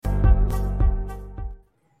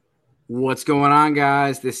What's going on,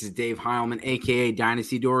 guys? This is Dave Heilman, a.k.a.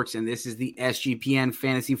 Dynasty Dorks, and this is the SGPN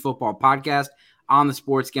Fantasy Football Podcast on the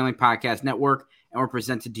Sports Gambling Podcast Network, and we're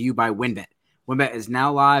presented to you by WynnBET. WynnBET is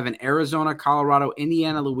now live in Arizona, Colorado,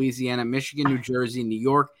 Indiana, Louisiana, Michigan, New Jersey, New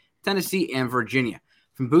York, Tennessee, and Virginia.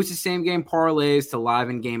 From boosted same-game parlays to live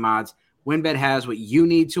in-game odds, WynnBET has what you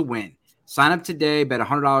need to win. Sign up today, bet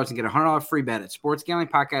 $100 and get a $100 free bet at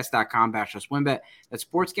sportsgamblingpodcast.com/WynnBET. That's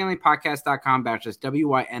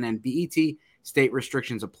sportsgamblingpodcast.com/WYNNBET. State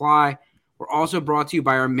restrictions apply. We're also brought to you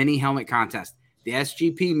by our mini helmet contest. The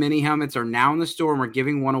SGP mini helmets are now in the store, and we're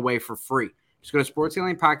giving one away for free. Just go to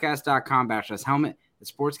sportsgamblingpodcast.com/helmet.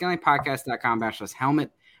 That's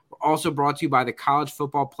sportsgamblingpodcast.com/helmet. We're also brought to you by the College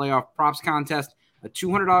Football Playoff Props Contest, a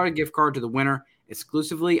 $200 gift card to the winner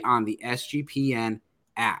exclusively on the SGPN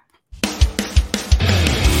app.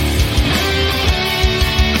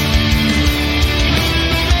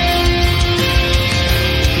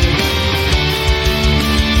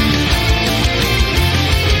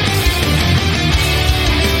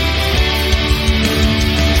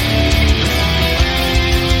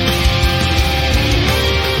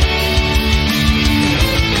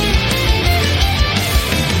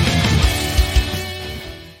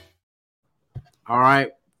 All right,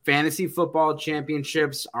 fantasy football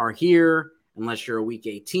championships are here, unless you're a week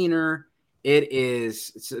 18er.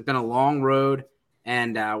 It's been a long road,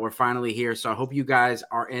 and we're finally here. So I hope you guys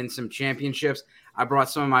are in some championships. I brought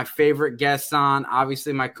some of my favorite guests on.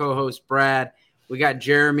 Obviously, my co-host Brad. We got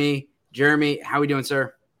Jeremy. Jeremy, how we doing,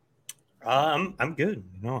 sir? I'm good.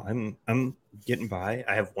 No, I'm getting by.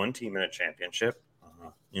 I have one team in a championship.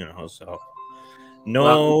 So.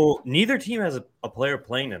 No, neither team has a player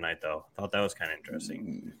playing tonight, though. Thought that was kind of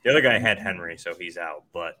interesting. The other guy had Henry, so he's out.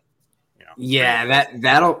 But yeah,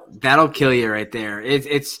 that'll kill you right there.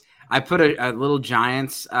 It's I put a little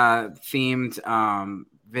Giants themed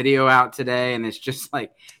video out today, and it's just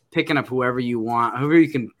like picking up whoever you want, whoever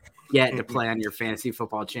you can get to play on your fantasy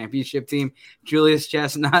football championship team. Julius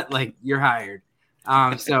Chestnut, like, you're hired.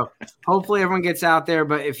 So hopefully everyone gets out there.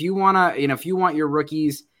 But if you if you want your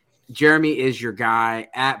rookies, Jeremy is your guy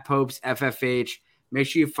at Popes FFH. Make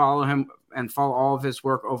sure you follow him and follow all of his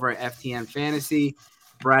work over at FTN Fantasy.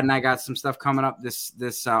 Brad and I got some stuff coming up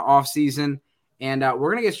this off season, and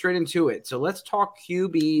we're gonna get straight into it. So let's talk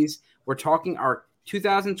QBs. We're talking our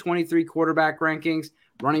 2023 quarterback rankings,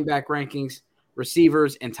 running back rankings,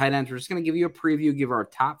 receivers, and tight ends. We're just gonna give you a preview, give our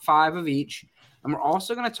top 5 of each, and we're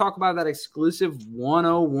also gonna talk about that exclusive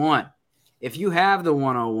 101. If you have the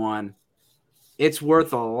 101. It's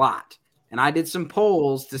worth a lot. And I did some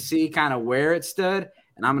polls to see kind of where it stood,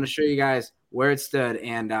 and I'm going to show you guys where it stood.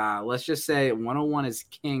 And let's just say 101 is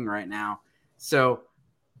king right now. So,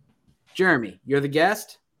 Jeremy, you're the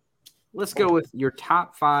guest. Let's go with your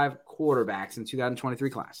top 5 quarterbacks in 2023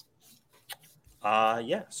 class.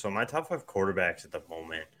 Yeah. So my top 5 quarterbacks at the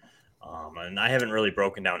moment, and I haven't really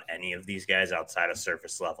broken down any of these guys outside of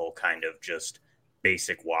surface level, kind of just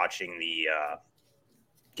basic watching the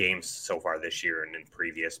games so far this year and in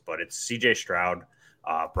previous, but it's CJ Stroud,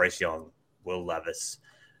 Bryce Young, Will Levis,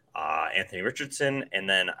 Anthony Richardson, and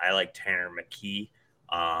then I like Tanner McKee.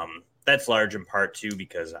 That's large in part too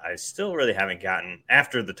because I still really haven't gotten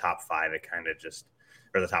after the top 5. It kind of just,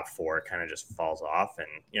 or the top 4, it kind of just falls off. And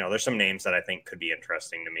there's some names that I think could be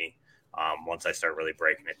interesting to me once I start really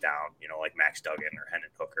breaking it down. Like Max Duggan or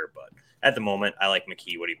Hendon Hooker. But at the moment, I like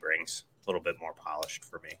McKee, what he brings, a little bit more polished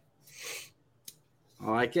for me. I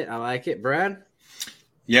like it. Brad?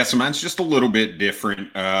 Yeah, so mine's just a little bit different.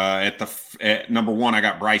 At number 1, I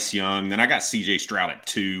got Bryce Young. Then I got CJ Stroud at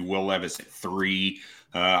 2, Will Levis at 3.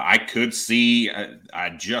 I could see I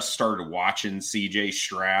just started watching CJ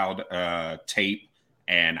Stroud tape,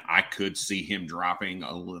 and I could see him dropping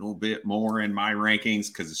a little bit more in my rankings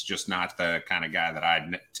because it's just not the kind of guy that I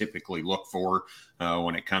typically look for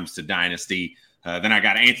when it comes to Dynasty. Then I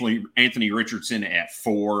got Anthony Richardson at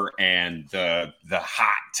 4, and the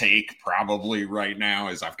hot take probably right now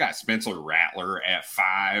is I've got Spencer Rattler at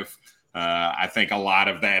 5. I think a lot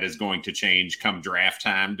of that is going to change come draft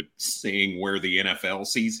time, to seeing where the NFL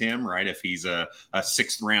sees him, right? If he's a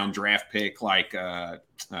 6th round draft pick like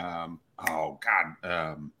Sam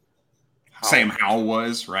Howell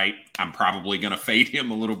was, right? I'm probably going to fade him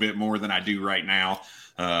a little bit more than I do right now.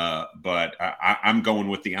 But I'm going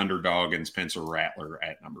with the underdog and Spencer Rattler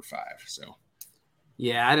at number 5. So,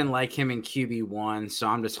 yeah, I didn't like him in QB1, so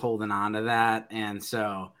I'm just holding on to that. And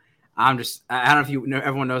so I don't know if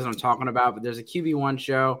everyone knows what I'm talking about, but there's a QB1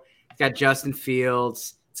 show. It's got Justin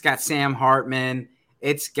Fields. It's got Sam Hartman.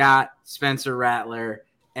 It's got Spencer Rattler.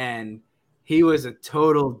 And he was a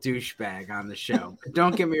total douchebag on the show. But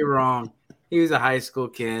don't get me wrong. He was a high school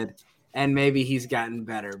kid. and maybe he's gotten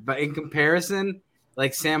better. But in comparison,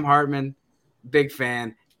 like Sam Hartman, big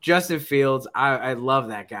fan. Justin Fields, I love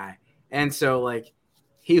that guy. And so, like,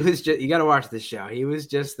 he was just – you got to watch this show. He was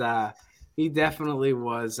just he definitely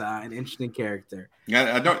was an interesting character.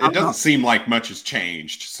 Yeah, it doesn't seem like much has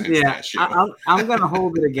changed since that show. I'm going to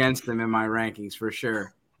hold it against him in my rankings for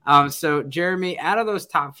sure. So, Jeremy, out of those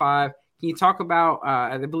top 5, can you talk about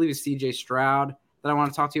I believe it's C.J. Stroud that I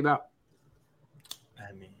want to talk to you about?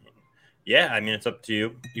 It's up to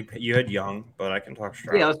you. You had Young, but I can talk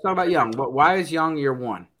Stroud. Yeah, let's talk about Young. Why is Young your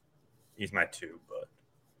 1? He's my 2,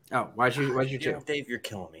 but why's your 2? Dave, you're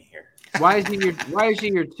killing me here. Why is he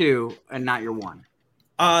your 2 and not your 1?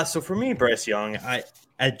 So for me, Bryce Young,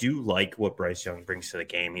 I do like what Bryce Young brings to the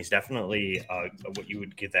game. He's definitely what you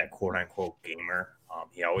would get that quote unquote gamer.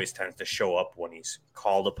 He always tends to show up when he's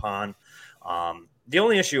called upon. The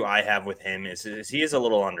only issue I have with him is he is a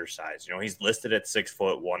little undersized. You know, he's listed at 6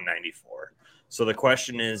 foot 194. So the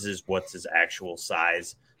question is what's his actual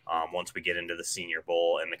size? Once we get into the Senior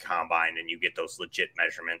Bowl and the Combine and you get those legit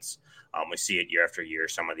measurements, we see it year after year.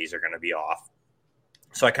 Some of these are going to be off.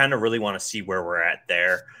 So I kind of really want to see where we're at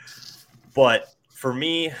there. But for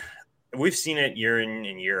me, we've seen it year in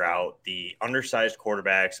and year out. The undersized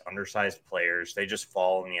quarterbacks, undersized players, they just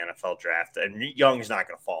fall in the NFL draft. And Young's not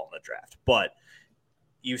going to fall in the draft. But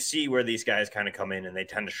you see where these guys kind of come in and they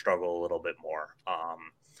tend to struggle a little bit more.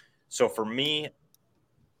 So for me,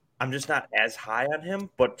 I'm just not as high on him.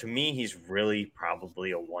 But to me, he's really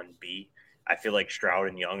probably a 1B. I feel like Stroud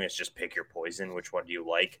and Young is just pick your poison. Which one do you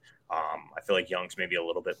like? I feel like Young's maybe a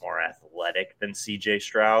little bit more athletic than C.J.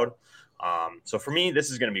 Stroud. So for me,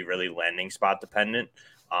 this is going to be really landing spot dependent.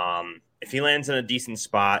 If he lands in a decent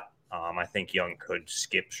spot, I think Young could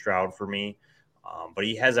skip Stroud for me. But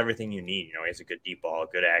he has everything you need. You know, he has a good deep ball,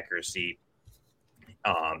 good accuracy.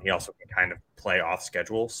 He also can kind of play off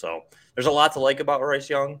schedule. So there's a lot to like about Bryce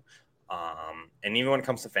Young. And even when it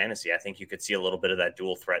comes to fantasy, I think you could see a little bit of that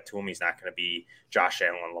dual threat to him. He's not going to be Josh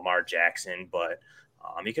Allen, Lamar Jackson, but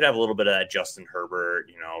he could have a little bit of that Justin Herbert,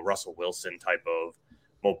 Russell Wilson type of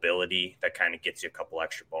mobility that kind of gets you a couple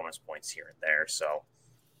extra bonus points here and there. So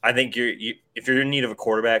I think if you're in need of a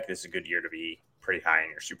quarterback, this is a good year to be pretty high in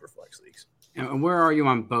your super flex leagues. And where are you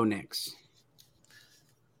on Bo Nix?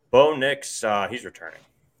 Bo Nix, he's returning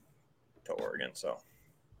to Oregon. So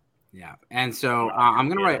yeah, and so I'm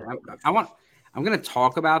gonna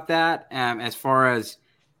talk about that as far as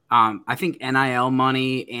I think NIL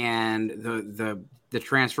money and the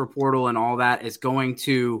transfer portal and all that is going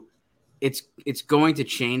to it's going to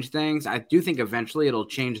change things. I do think eventually it'll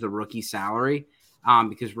change the rookie salary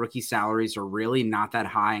because rookie salaries are really not that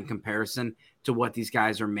high in comparison to what these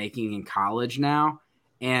guys are making in college now.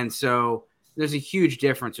 And so there's a huge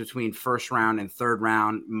difference between first round and third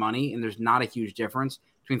round money. And there's not a huge difference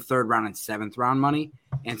between third round and seventh round money.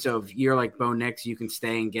 And so if you're like Bo Nix, you can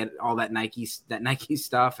stay and get all that Nike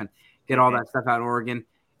stuff and get all that stuff out of Oregon.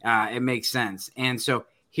 It makes sense. And so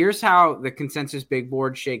here's how the consensus big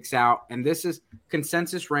board shakes out. And this is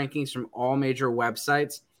consensus rankings from all major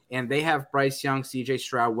websites. And they have Bryce Young, C.J.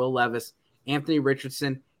 Stroud, Will Levis, Anthony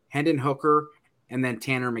Richardson, Hendon Hooker, and then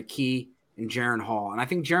Tanner McKee and Jaren Hall. And I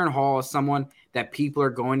think Jaren Hall is someone that people are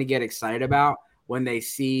going to get excited about when they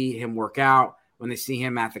see him work out, when they see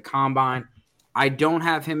him at the Combine. I don't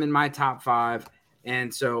have him in my top 5.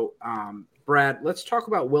 And so, Brad, let's talk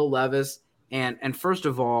about Will Levis. And first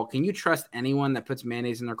of all, can you trust anyone that puts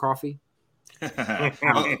mayonnaise in their coffee?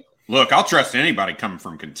 Look, I'll trust anybody coming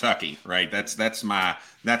from Kentucky, right? That's my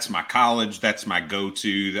college. That's my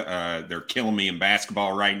go-to. They're killing me in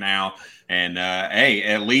basketball right now. And hey,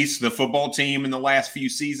 at least the football team in the last few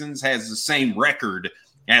seasons has the same record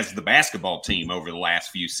as the basketball team over the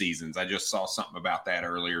last few seasons. I just saw something about that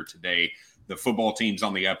earlier today. The football team's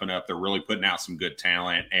on the up and up. They're really putting out some good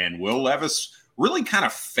talent. And Will Levis really kind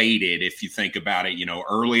of faded, if you think about it.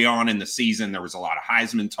 Early on in the season, there was a lot of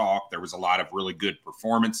Heisman talk. There was a lot of really good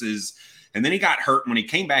performances. And then he got hurt. When he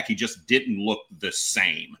came back, he just didn't look the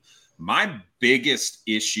same. My biggest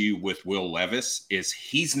issue with Will Levis is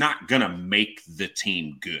he's not going to make the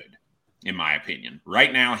team good, in my opinion.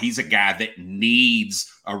 Right now, he's a guy that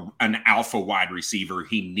needs an alpha wide receiver.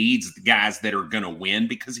 He needs the guys that are going to win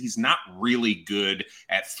because he's not really good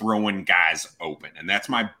at throwing guys open. And that's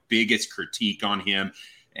my biggest critique on him.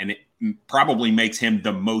 And it probably makes him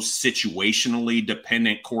the most situationally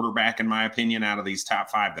dependent quarterback, in my opinion, out of these top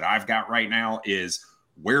 5 that I've got right now. Is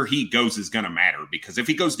where he goes is going to matter, because if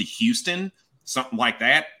he goes to Houston, something like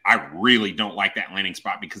that, I really don't like that landing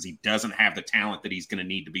spot because he doesn't have the talent that he's going to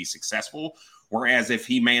need to be successful. Whereas if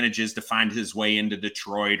he manages to find his way into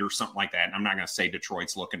Detroit or something like that, and I'm not going to say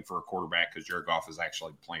Detroit's looking for a quarterback because Jared Goff is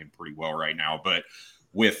actually playing pretty well right now, but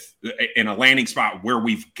in a landing spot where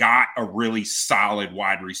we've got a really solid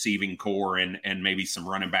wide receiving core and maybe some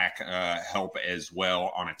running back help as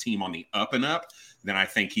well on a team on the up and up, then I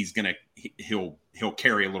think he'll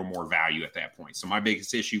carry a little more value at that point. So my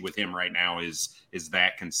biggest issue with him right now is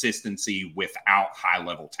that consistency without high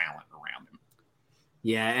level talent around him.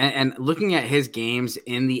 Yeah, and looking at his games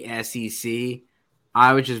in the SEC,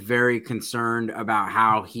 I was just very concerned about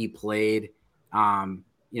how he played.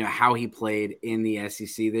 How he played in the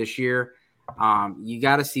SEC this year. You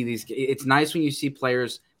got to see these. It's nice when you see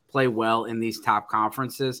players play well in these top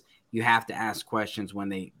conferences. You have to ask questions when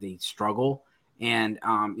they struggle. And,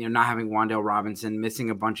 not having Wan'Dale Robinson, missing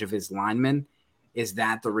a bunch of his linemen, is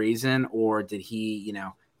that the reason? Or did he, do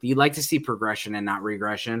you like to see progression and not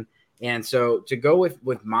regression? And so to go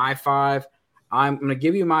with my 5, I'm going to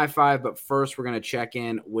give you my 5, but first we're going to check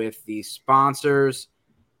in with the sponsors.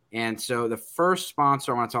 And so the first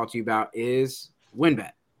sponsor I want to talk to you about is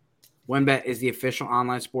WynnBET. WynnBET is the official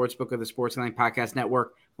online sportsbook of the Sports Gambling Podcast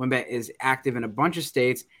Network. WynnBET is active in a bunch of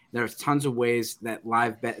states. There's tons of ways that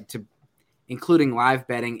including live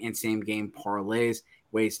betting and same game parlays,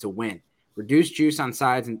 ways to win. Reduced juice on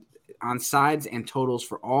sides and totals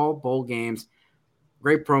for all bowl games.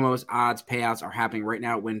 Great promos, odds, payouts are happening right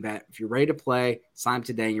now at WynnBET. If you're ready to play, sign up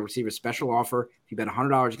today and you'll receive a special offer. If you bet $100,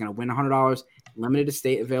 you're going to win $100. Limited to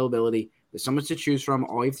state availability. There's so much to choose from.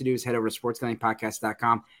 All you have to do is head over to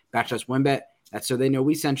sportsgamblingpodcast.com/WynnBET. That's so they know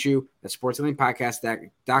we sent you. That's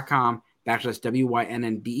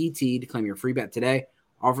sportsgamblingpodcast.com/WYNNBET to claim your free bet today.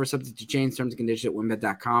 Offer subject to change, terms and conditions at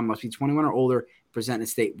WynnBET.com. Must be 21 or older. Present in a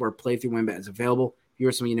state where playthrough WynnBET is available. If you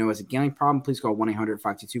or someone you know has a gambling problem, please call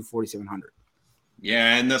 1-800-522-4700.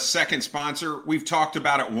 Yeah, and the second sponsor, we've talked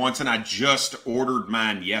about it once, and I just ordered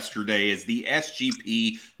mine yesterday, is the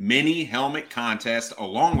SGP Mini Helmet Contest,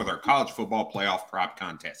 along with our college football playoff prop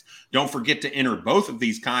contest. Don't forget to enter both of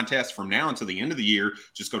these contests from now until the end of the year.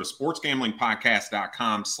 Just go to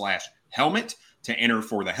sportsgamblingpodcast.com/helmet to enter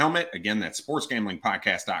for the helmet. Again, that's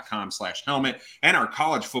sportsgamblingpodcast.com/helmet, and our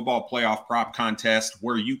college football playoff prop contest,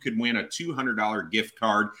 where you could win a $200 gift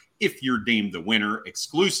card if you're deemed the winner,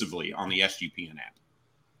 exclusively on the SGPN app.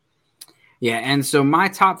 Yeah, and so my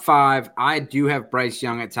top 5, I do have Bryce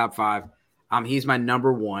Young at top 5. He's my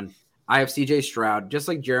number 1. I have CJ Stroud. Just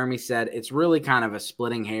like Jeremy said, it's really kind of a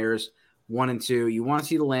splitting hairs, 1 and 2. You want to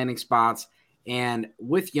see the landing spots. And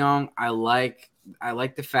with Young, I like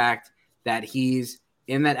the fact that he's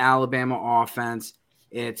in that Alabama offense.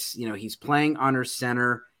 It's, he's playing under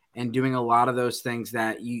center and doing a lot of those things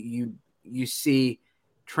that you see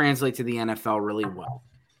translate to the NFL really well.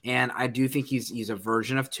 And I do think he's a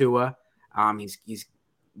version of Tua. He's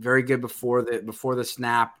very good before the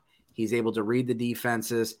snap. He's able to read the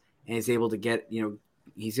defenses, and he's able to get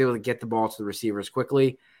the ball to the receivers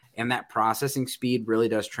quickly. And that processing speed really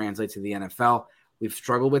does translate to the NFL. We've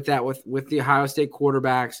struggled with that with the Ohio State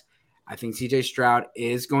quarterbacks. I think CJ Stroud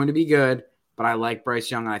is going to be good, but I like Bryce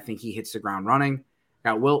Young, and I think he hits the ground running.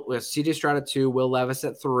 Got CJ Stroud at 2, Will Levis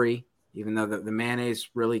at 3, even though the mayonnaise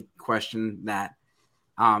really questioned that.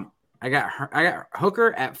 I got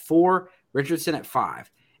Hooker at 4, Richardson at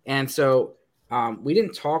 5. And so we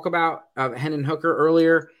didn't talk about Hendon Hooker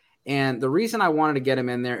earlier, and the reason I wanted to get him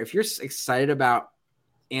in there, if you're excited about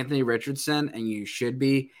Anthony Richardson, and you should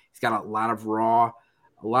be, he's got a lot of raw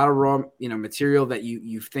material that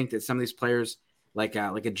you think that some of these players like a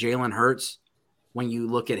Jalen Hurts, when you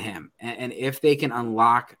look at him, and if they can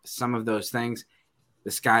unlock some of those things,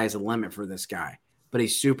 the sky is a limit for this guy. But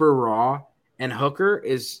he's super raw, and Hooker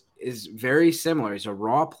is very similar. He's a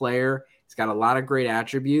raw player. He's got a lot of great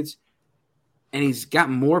attributes, and he's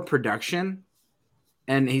got more production,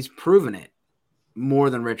 and he's proven it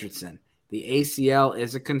more than Richardson. The ACL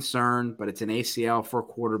is a concern, but it's an ACL for a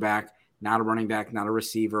quarterback, not a running back, not a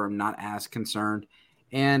receiver. I'm not as concerned.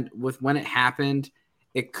 And with when it happened,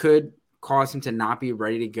 it could cause him to not be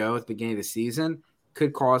ready to go at the beginning of the season,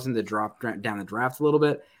 could cause him to drop down the draft a little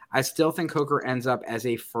bit. I still think Hooker ends up as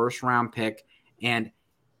a first-round pick, and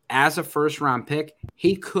as a first-round pick,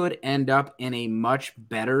 he could end up in a much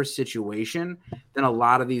better situation than a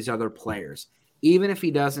lot of these other players. Even if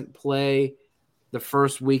he doesn't play the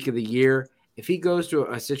first week of the year, if he goes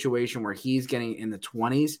to a situation where he's getting in the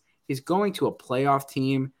 20s, he's going to a playoff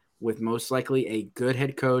team with most likely a good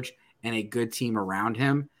head coach and a good team around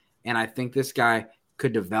him. And I think this guy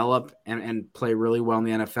could develop and play really well in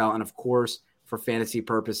the NFL. And, of course, for fantasy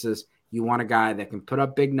purposes, you want a guy that can put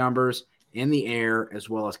up big numbers, in the air as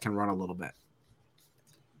well as can run a little bit.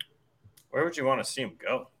 Where would you want to see him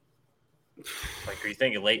go? Like, are you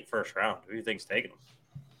thinking late first round? Who do you think's taking him?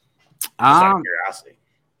 Just out of curiosity.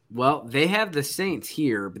 Well, they have the Saints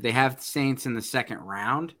here, but they have the Saints in the second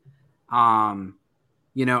round. I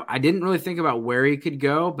didn't really think about where he could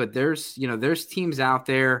go, but there's teams out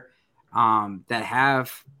there that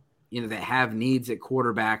have needs at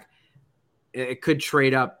quarterback. It could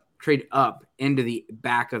trade up into the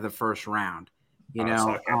back of the first round. So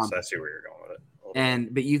I see where you're going with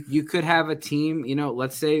it. But you could have a team,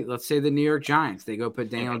 let's say the New York Giants. They go put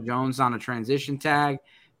Daniel Jones on a transition tag.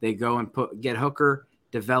 They go and get Hooker,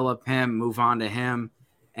 develop him, move on to him,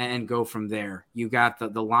 and go from there. You got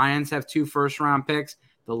the Lions have 2 first-round picks.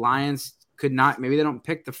 The Lions could not – maybe they don't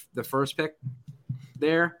pick the first pick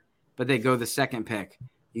there, but they go the second pick.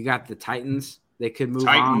 You got the Titans. They could move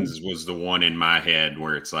on. Titans was the one in my head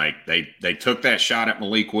where it's like they took that shot at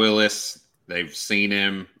Malik Willis. They've seen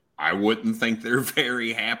him. I wouldn't think they're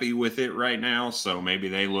very happy with it right now, so maybe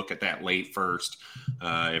they look at that late first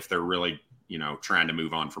if they're really – trying to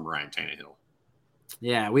move on from Ryan Tannehill.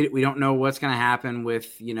 Yeah, we don't know what's going to happen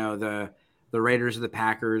with, the Raiders or the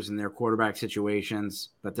Packers and their quarterback situations,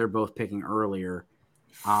 but they're both picking earlier.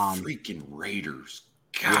 Freaking Raiders.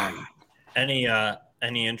 God. Yeah.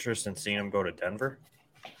 Any interest in seeing them go to Denver?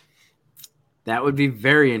 That would be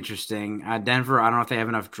very interesting. Denver, I don't know if they have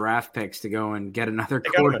enough draft picks to go and get another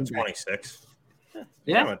quarterback. They got them at 26.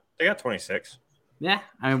 Yeah. They got 26. Yeah,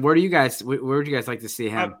 I mean, where would you guys like to see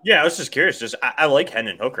him? I was just curious. I like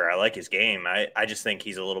Hendon Hooker. I like his game. I just think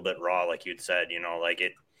he's a little bit raw, like you'd said.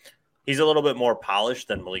 He's a little bit more polished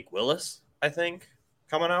than Malik Willis, I think,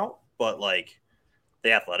 coming out. But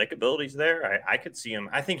the athletic ability's there. I could see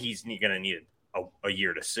him. I think he's going to need a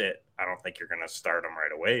year to sit. I don't think you're going to start him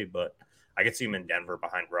right away, but I could see him in Denver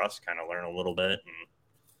behind Russ, kind of learn a little bit. And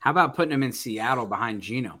how about putting him in Seattle behind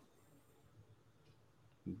Geno?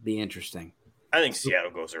 Be interesting. I think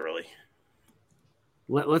Seattle goes early.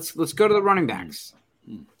 Let's go to the running backs.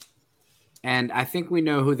 And I think we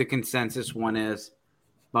know who the consensus one is,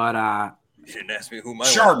 but you didn't ask me who my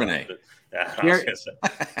Charbonnet.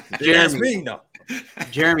 Jeremy, no.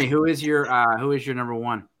 Jeremy, who is your number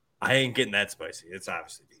one? I ain't getting that spicy. It's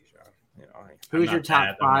obviously Bijan. Who's your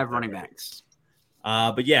top 5 running backs?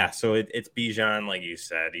 But yeah, so it's Bijan, like you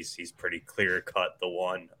said. He's pretty clear cut the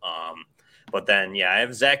one. But then, I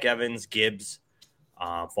have Zach Evans, Gibbs,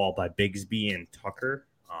 followed by Bigsby and Tucker.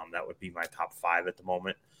 That would be my top 5 at the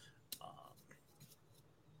moment.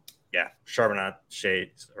 Charbonnet,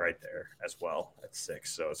 Shade's right there as well at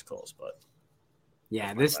 6, so it's close. But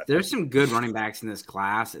there's some good running backs in this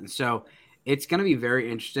class, and so it's going to be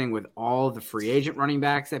very interesting with all the free agent running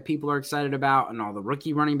backs that people are excited about and all the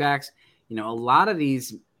rookie running backs. A lot of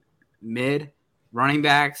these mid running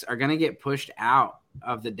backs are going to get pushed out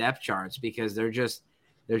of the depth charts because there's just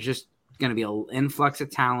going to be an influx of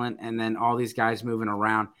talent, and then all these guys moving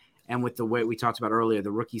around. And with the way we talked about earlier, the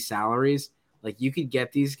rookie salaries, you could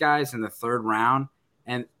get these guys in the 3rd round,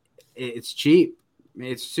 and it's cheap.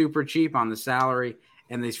 It's super cheap on the salary,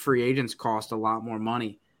 and these free agents cost a lot more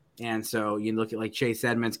money. And so you look at Chase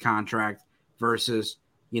Edmonds' contract versus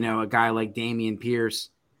a guy like Dameon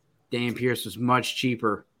Pierce. Dameon Pierce was much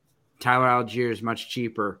cheaper. Tyler Algier is much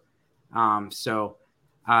cheaper. Out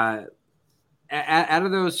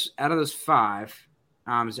of those 5,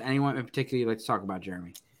 is there anyone in particular you'd like to talk about,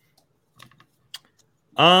 Jeremy?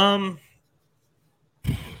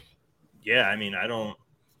 Yeah, I mean, I don't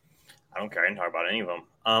care. I can talk about any of them.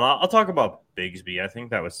 I'll talk about Bigsby. I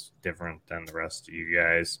think that was different than the rest of you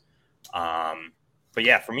guys. But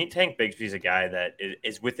yeah, for me, Tank Bigsby's a guy that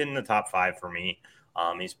is within the top 5 for me.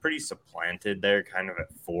 He's pretty supplanted there, kind of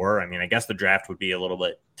at 4. I mean, I guess the draft would be a little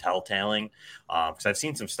bit telltaling because I've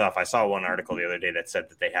seen some stuff. I saw one article the other day that said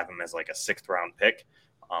that they have him as a 6th round pick.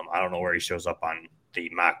 I don't know where he shows up on the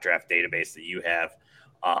mock draft database that you have,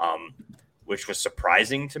 which was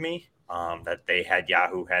surprising to me that they had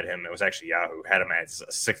Yahoo had him. It was actually Yahoo had him as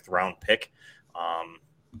a 6th round pick.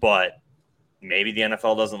 But maybe the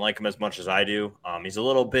NFL doesn't like him as much as I do. He's a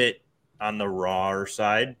little bit on the rawer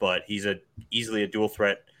side, but he's easily a dual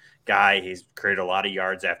threat guy. He's created a lot of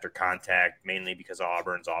yards after contact, mainly because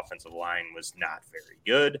Auburn's offensive line was not very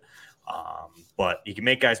good. But he can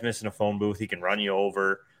make guys miss in a phone booth. He can run you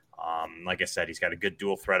over. Like I said, he's got a good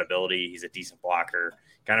dual threat ability. He's a decent blocker.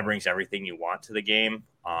 Kind of brings everything you want to the game.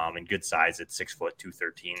 And good size at 6 foot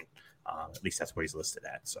 213. At least that's what he's listed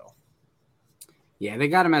at. So. Yeah, they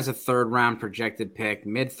got him as a 3rd round projected pick,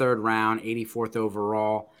 mid 3rd round, 84th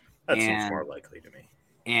overall. That seems more likely to me.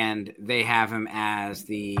 And they have him as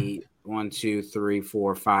the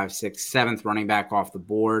 7th running back off the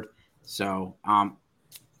board. So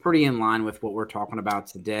pretty in line with what we're talking about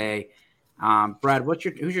today. Brad,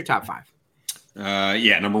 who's your top 5?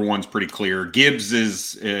 Number 1's pretty clear. Gibbs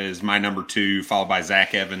is my number 2, followed by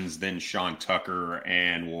Zach Evans, then Sean Tucker,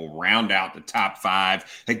 and we'll round out the top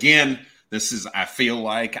 5. Again, I feel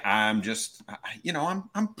like I'm just,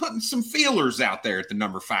 I'm putting some feelers out there at the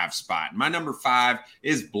number 5 spot. My number 5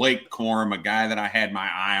 is Blake Corum, a guy that I had my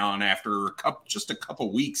eye on after just a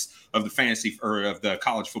couple weeks of the fantasy or of the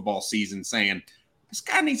college football season, saying this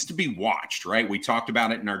guy needs to be watched, right? We talked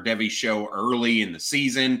about it in our Devy show early in the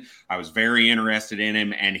season. I was very interested in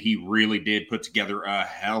him, and he really did put together a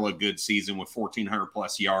hella good season with 1,400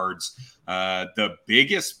 plus yards. The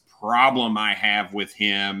biggest problem I have with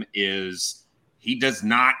him is he does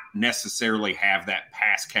not necessarily have that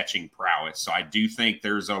pass catching prowess. So I do think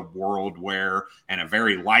there's a world where, and a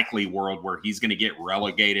very likely world where, he's going to get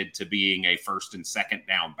relegated to being a first and second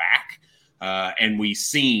down back. And we've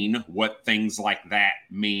seen what things like that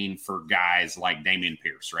mean for guys like Dameon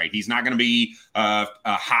Pierce, right? He's not going to be a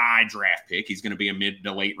high draft pick. He's going to be a mid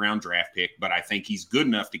to late round draft pick, but I think he's good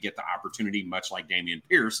enough to get the opportunity, much like Dameon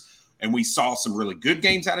Pierce. And we saw some really good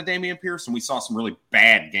games out of Dameon Pierce, and we saw some really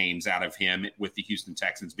bad games out of him with the Houston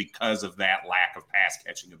Texans because of that lack of pass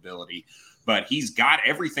catching ability. But he's got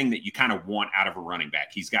everything that you kind of want out of a running back.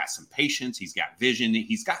 He's got some patience. He's got vision.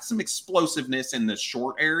 He's got some explosiveness in the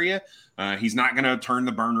short area. He's not going to turn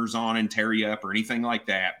the burners on and tear you up or anything like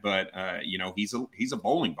that. But, he's a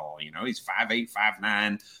bowling ball. He's 5'8",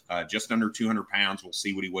 5'9", just under 200 pounds. We'll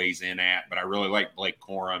see what he weighs in at. But I really like Blake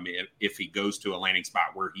Corum if he goes to a landing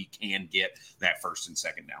spot where he can get that first and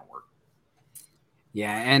second down work.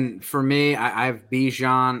 Yeah, and for me, I have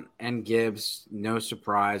Bijan and Gibbs, no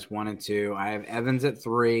surprise, 1 and 2. I have Evans at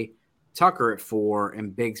 3, Tucker at 4,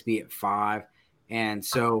 and Bigsby at 5. And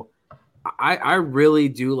so I really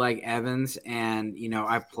do like Evans, and,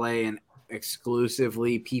 I play in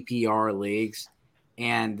exclusively PPR leagues,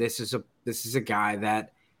 and this is a guy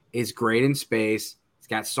that is great in space. He's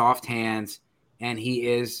got soft hands, and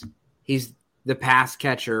he's the pass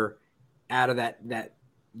catcher out of that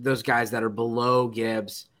those guys that are below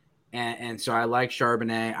Gibbs. And so I like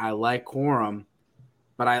Charbonnet. I like Corum,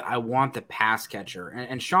 but I want the pass catcher.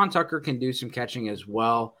 And Sean Tucker can do some catching as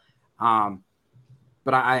well.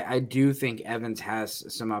 But I do think Evans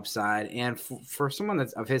has some upside. And for someone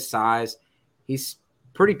that's of his size, he's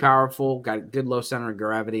pretty powerful, got good low center of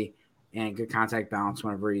gravity and good contact balance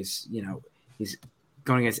whenever he's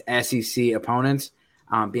going against SEC opponents,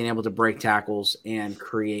 being able to break tackles and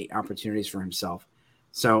create opportunities for himself.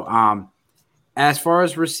 So, as far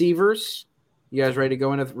as receivers, you guys ready to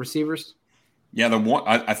go into receivers? Yeah,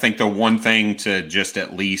 I think the one thing to just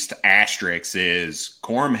at least asterisk is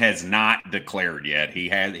Corum has not declared yet. He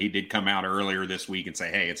did come out earlier this week and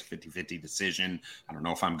say, hey, it's a 50-50 decision. I don't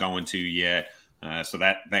know if I'm going to yet. So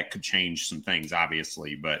that could change some things,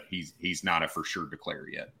 obviously, but he's not a for sure declare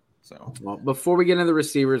yet. So, well, before we get into the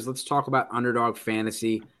receivers, let's talk about Underdog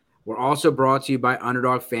Fantasy. We're also brought to you by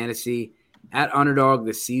Underdog Fantasy. At Underdog,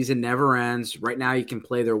 the season never ends. Right now, you can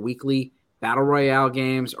play their weekly Battle Royale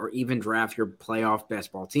games or even draft your playoff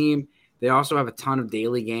best ball team. They also have a ton of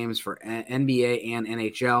daily games for NBA and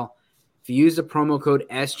NHL. If you use the promo code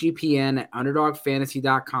SGPN at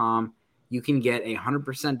UnderdogFantasy.com, you can get a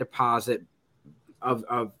 100% deposit of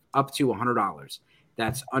up to $100.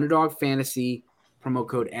 That's Underdog Fantasy, promo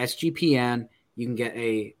code SGPN. You can get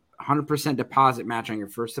a 100% deposit match on your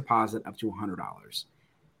first deposit up to $100.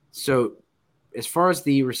 So, as far as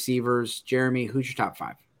the receivers, Jeremy, who's your top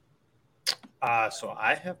 5? So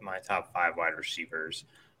I have my top 5 wide receivers.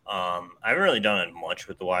 I haven't really done much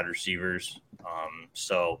with the wide receivers.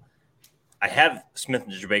 So I have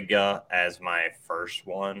Smith-Njigba as my first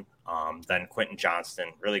one. Then Quentin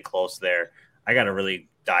Johnston, really close there. I got to really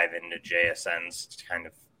dive into JSN's kind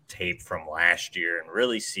of tape from last year and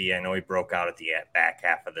really see. I know he broke out at the back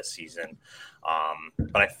half of the season.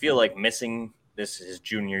 But I feel like missing his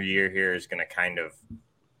junior year here is going to kind of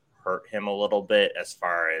hurt him a little bit as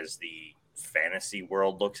far as the fantasy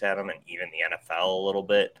world looks at him and even the NFL a little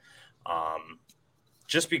bit.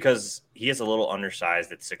 Just because he is a little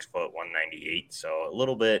undersized at 6 foot 198. So a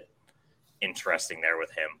little bit interesting there with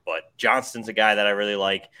him, but Johnston's a guy that I really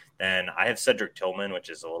like. Then I have Cedric Tillman, which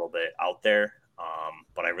is a little bit out there.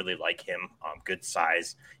 But I really like him. Good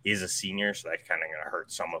size. He's a senior, so that's kind of going to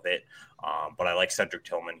hurt some of it. But I like Cedric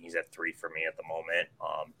Tillman. He's at 3 for me at the moment.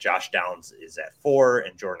 Josh Downs is at 4,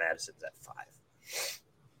 and Jordan Addison's at 5.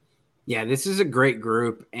 Yeah, this is a great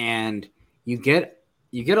group, and you get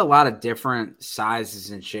a lot of different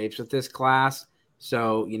sizes and shapes with this class.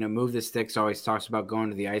 So, Move the Sticks always talks about going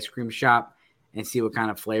to the ice cream shop and see what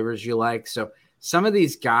kind of flavors you like. So some of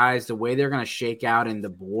these guys, the way they're going to shake out in the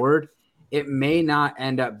board, it may not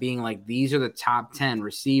end up being like these are the top 10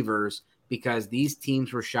 receivers because these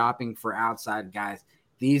teams were shopping for outside guys.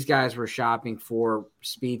 These guys were shopping for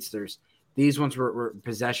speedsters. These ones were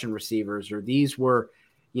possession receivers, or these were,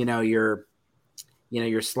 your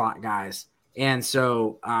slot guys. And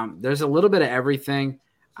so there's a little bit of everything.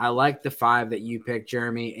 I like the 5 that you picked,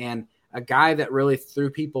 Jeremy. And a guy that really threw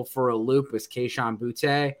people for a loop was Kayshon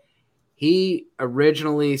Boutte. He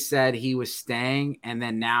originally said he was staying, and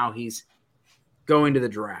then now he's going to the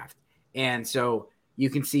draft. And so you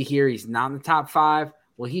can see here he's not in the top 5.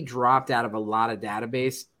 Well, he dropped out of a lot of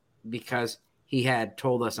database because he had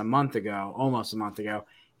told us almost a month ago,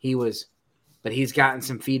 but he's gotten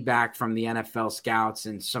some feedback from the NFL scouts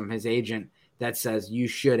and his agent that says you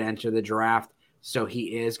should enter the draft. So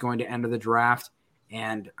he is going to enter the draft.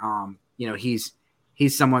 And,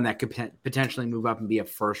 he's someone that could potentially move up and be a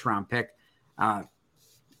first-round pick.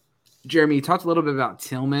 Jeremy, you talked a little bit about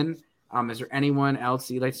Tillman. Is there anyone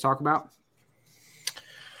else you'd like to talk about?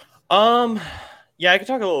 Yeah, I could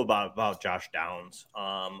talk a little about Josh Downs.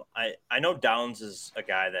 I know Downs is a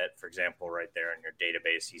guy that, for example, right there in your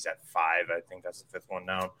database, he's at 5. I think that's the 5th one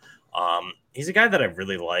down. He's a guy that I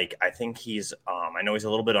really like. I think I know he's a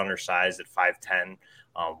little bit undersized at 5'10",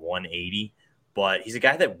 180, but he's a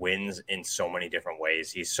guy that wins in so many different ways.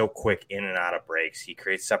 He's so quick in and out of breaks. He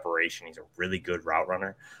creates separation. He's a really good route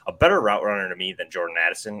runner, a better route runner to me than Jordan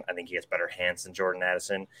Addison. I think he has better hands than Jordan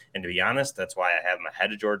Addison. And to be honest, that's why I have him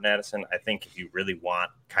ahead of Jordan Addison. I think if you really want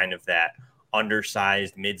kind of that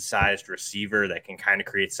undersized, mid-sized receiver that can kind of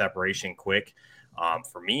create separation quick,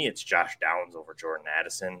 for me, it's Josh Downs over Jordan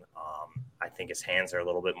Addison. I think his hands are a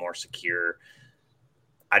little bit more secure.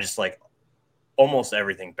 I just like almost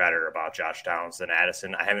everything better about Josh Downs than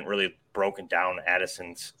Addison. I haven't really broken down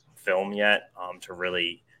Addison's film yet to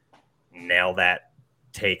really nail that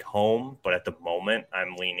take home. But at the moment,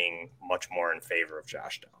 I'm leaning much more in favor of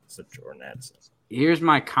Josh Downs than Jordan Addison. Here's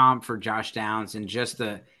my comp for Josh Downs and just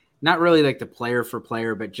not really like the player for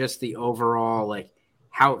player, but just the overall, like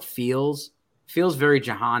how it feels very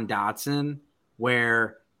Jahan Dotson,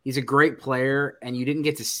 where he's a great player and you didn't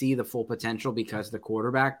get to see the full potential because of the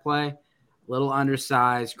quarterback play. Little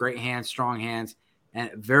undersized, great hands, strong hands,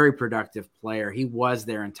 and very productive player. He was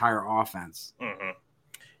their entire offense. Mm-hmm.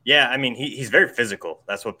 Yeah, I mean, he's very physical.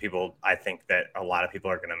 That's what I think that a lot of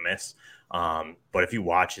people are going to miss. But if you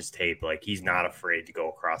watch his tape, like he's not afraid to go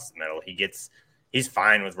across the middle. He's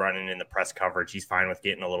fine with running in the press coverage. He's fine with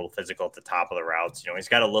getting a little physical at the top of the routes. He's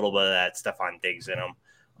got a little bit of that Stephon Diggs in him,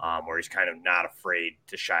 where he's kind of not afraid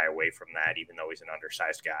to shy away from that, even though he's an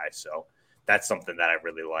undersized guy. So that's something that I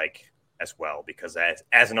really like as well, because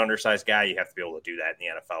as an undersized guy, you have to be able to do that in the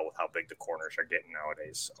NFL with how big the corners are getting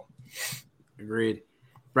nowadays. So, agreed.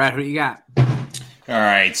 Brad, what do you got? All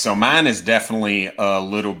right, so mine is definitely a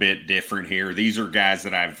little bit different here. These are guys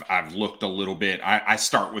that I've looked a little bit. I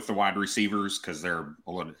start with the wide receivers because they're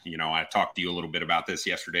a little, I talked to you a little bit about this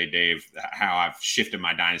yesterday, Dave, how I've shifted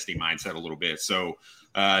my dynasty mindset a little bit. So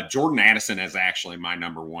Jordan Addison is actually my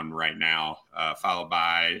number 1 right now, followed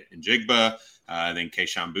by Njigba, then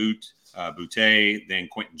Kayshon Boutte, then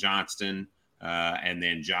Quentin Johnston, and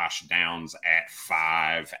then Josh Downs at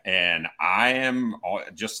 5. And I am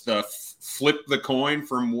just flip the coin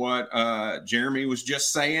from what Jeremy was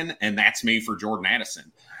just saying, and that's me for Jordan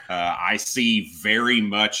Addison. I see very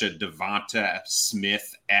much a Devonta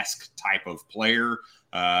Smith-esque type of player,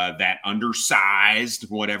 that undersized,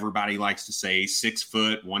 what everybody likes to say, 6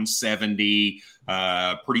 foot, 170,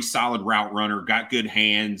 pretty solid route runner, got good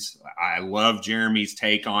hands. I love Jeremy's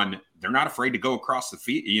take on they're not afraid to go across the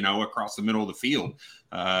field, across the middle of the field.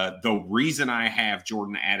 The reason I have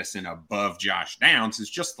Jordan Addison above Josh Downs is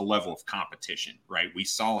just the level of competition, right? We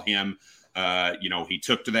saw him, he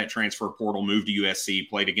took to that transfer portal, moved to USC,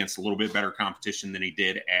 played against a little bit better competition than he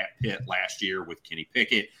did at Pitt last year with Kenny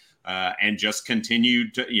Pickett. And just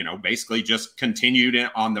continued to, basically just continued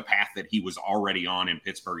on the path that he was already on in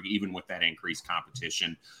Pittsburgh, even with that increased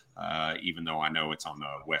competition, even though I know it's on the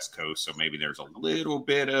West Coast. So maybe there's a little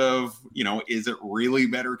bit of, is it really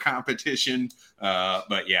better competition?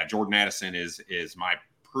 But yeah, Jordan Addison is my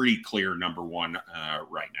pretty clear number 1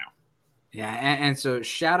 right now. Yeah. And so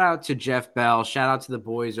shout out to Jeff Bell, shout out to the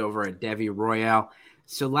boys over at Devy Royale.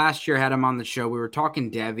 So last year I had him on the show. We were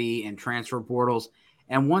talking Devy and transfer portals.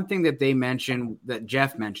 And one thing that they mentioned, that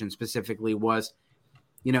Jeff mentioned specifically, was,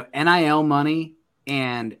 NIL money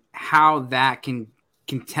and how that can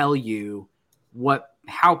tell you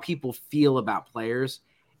how people feel about players.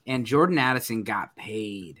 And Jordan Addison got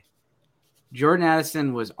paid. Jordan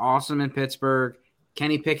Addison was awesome in Pittsburgh.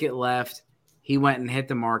 Kenny Pickett left. he went and hit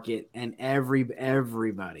the market, and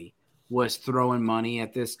everybody was throwing money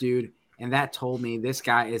at this dude. And that told me this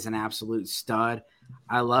guy is an absolute stud.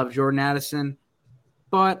 I love Jordan Addison,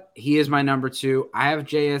 but he is my number 2. I have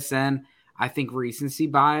JSN. I think recency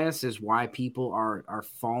bias is why people are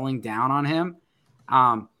falling down on him.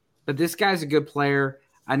 But this guy's a good player.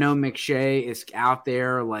 I know McShay is out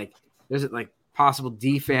there. Like, there's like possible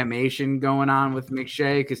defamation going on with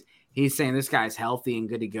McShay because he's saying this guy's healthy and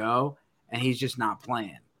good to go, and he's just not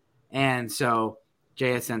playing. And so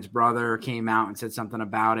JSN's brother came out and said something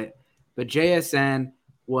about it. But JSN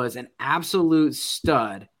was an absolute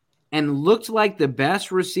stud and looked like the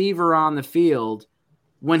best receiver on the field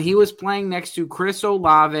when he was playing next to Chris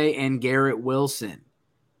Olave and Garrett Wilson.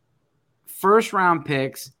 First-round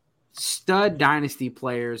picks, stud dynasty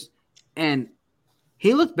players, and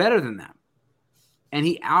he looked better than them. And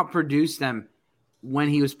he outproduced them when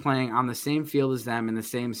he was playing on the same field as them in the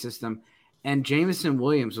same system. And Jameson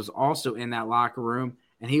Williams was also in that locker room,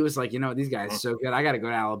 and he was like, these guys are so good. I got to go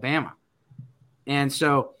to Alabama. And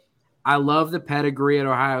so I love the pedigree at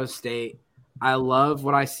Ohio State. I love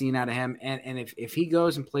what I've seen out of him. And if he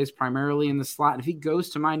goes and plays primarily in the slot, and if he goes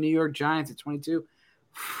to my New York Giants at 22,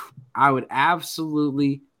 I would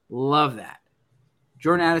absolutely love that.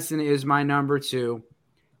 Jordan Addison is my number 2.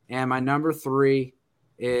 And my number 3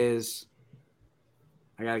 is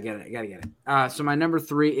 – I got to get it. So my number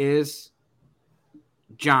 3 is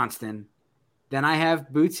Johnston. Then I have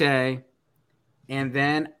Boutte. And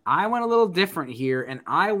then I went a little different here, and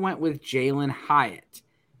I went with Jalen Hyatt.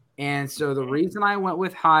 And so the reason I went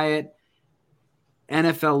with Hyatt,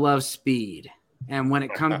 NFL loves speed. And when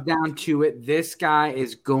it comes down to it, this guy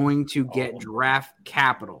is going to get draft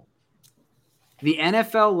capital. The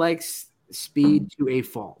NFL likes speed to a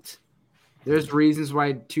fault. There's reasons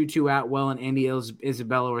why Tutu Atwell and Andy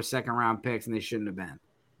Isabella were second-round picks, and they shouldn't have been.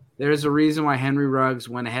 There's a reason why Henry Ruggs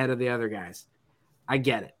went ahead of the other guys. I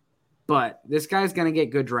get it. But this guy's going to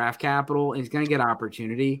get good draft capital, and he's going to get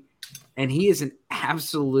opportunity. And he is an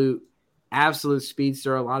absolute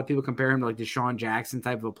speedster. A lot of people compare him to like Deshaun Jackson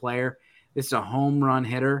type of a player. This is a home run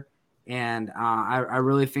hitter. And I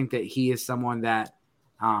really think that he is someone that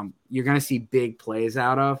you're going to see big plays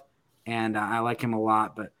out of. And I like him a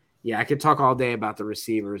lot. But, yeah, I could talk all day about the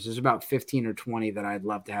receivers. There's about 15 or 20 that I'd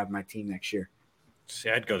love to have my team next year. See,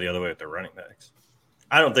 I'd go the other way with the running backs.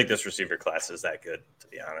 I don't think this receiver class is that good, to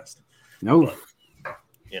be honest. No.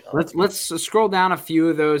 But, let's scroll down a few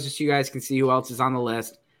of those just so you guys can see who else is on the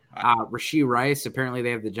list. Rashee Rice. Apparently,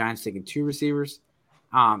 they have the Giants taking 2 receivers.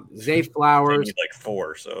 Zay Flowers. They need like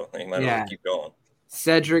 4, so they might as well keep going.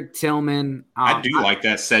 Cedric Tillman. I do like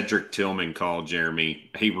that Cedric Tillman call,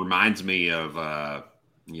 Jeremy. He reminds me of a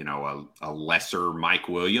lesser Mike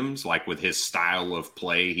Williams, like with his style of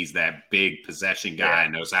play. He's that big possession guy,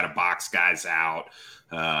 knows how to box guys out.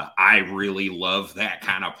 I really love that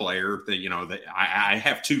kind of player. I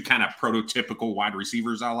have 2 kind of prototypical wide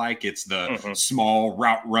receivers I like. It's the small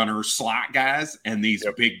route runner slot guys and these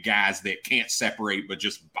big guys that can't separate but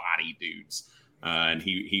just body dudes. And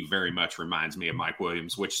he very much reminds me of Mike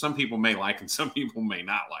Williams, which some people may like and some people may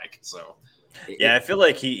not like. So, yeah, I feel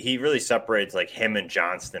like he really separates like him and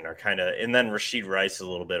Johnston are kind of, and then Rashee Rice a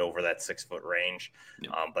little bit over that 6-foot range,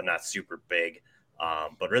 but not super big.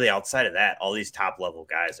 But really outside of that, all these top level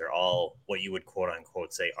guys are all what you would quote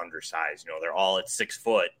unquote say undersized. They're all at 6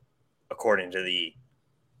 foot according to the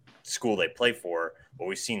school they play for. But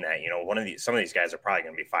we've seen that, some of these guys are probably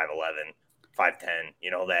going to be 5'11",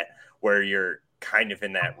 5'10", that where you're kind of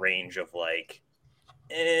in that range of like,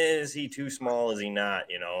 is he too small? Is he not?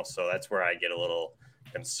 So that's where I get a little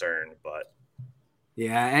concerned. But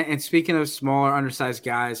yeah, and speaking of smaller, undersized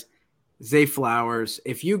guys, Zay Flowers.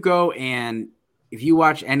 If you go and if you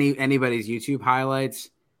watch anybody's YouTube highlights,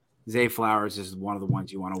 Zay Flowers is one of the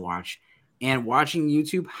ones you want to watch. And watching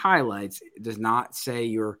YouTube highlights does not say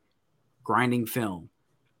you're grinding film.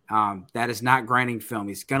 That is not grinding film.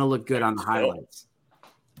 He's going to look good on the highlights.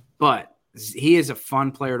 But he is a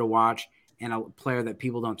fun player to watch and a player that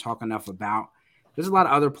people don't talk enough about. There's a lot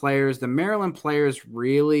of other players. The Maryland players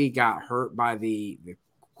really got hurt by the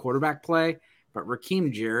quarterback play, but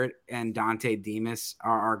Raheem Jarrett and Dante Demas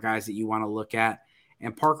are guys that you want to look at.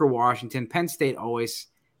 And Parker Washington, Penn State always,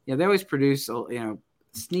 they always produce,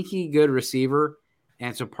 sneaky good receiver.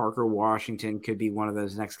 And so Parker Washington could be one of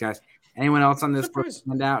those next guys. Anyone else on this list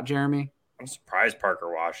stand out, Jeremy? I'm surprised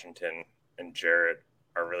Parker Washington and Jarrett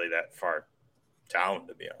are really that far down,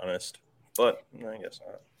 to be honest. But I guess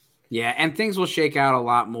not. Yeah, and things will shake out a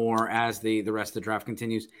lot more as the rest of the draft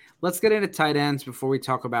continues. Let's get into tight ends before we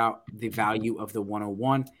talk about the value of the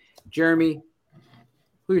 101. Jeremy,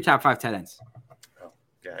 who are your top 5 tight ends?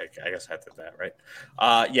 Yeah, I guess I did that right.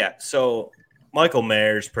 Yeah. So Michael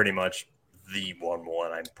Mayer's pretty much the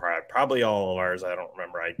 1-1. I'm probably all of ours. I don't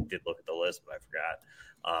remember. I did look at the list, but I forgot.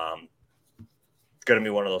 It's going to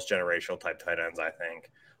be one of those generational type tight ends, I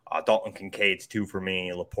think. Dalton Kincaid's 2 for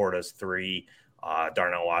me. Laporta's 3.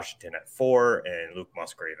 Darnell Washington at 4, and Luke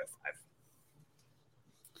Musgrave at 5.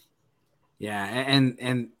 Yeah,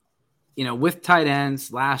 and with tight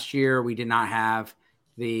ends last year, we did not have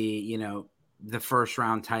the first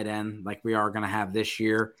round tight end like we are going to have this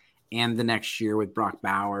year and the next year with Brock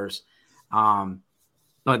Bowers.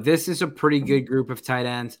 But this is a pretty good group of tight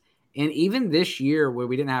ends. And even this year, where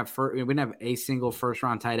we didn't have a single first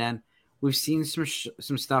round tight end, we've seen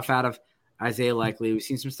some stuff out of Isaiah Likely. We've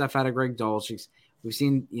seen some stuff out of Greg Dulcich. We've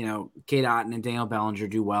seen Cade Otton and Daniel Bellinger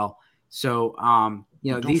do well. So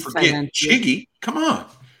these forget tight ends, Chiggy. Come on,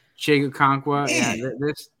 Chig Okonkwo. Yeah,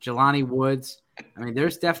 there's Jelani Woods. I mean,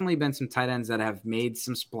 there's definitely been some tight ends that have made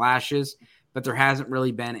some splashes, but there hasn't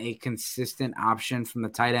really been a consistent option from the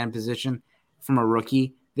tight end position from a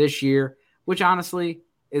rookie this year, which honestly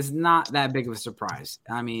is not that big of a surprise.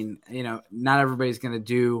 I mean, not everybody's going to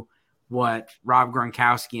do what Rob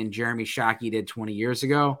Gronkowski and Jeremy Shockey did 20 years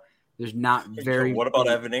ago. There's not very. What about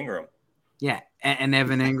Evan Ingram? Yeah, and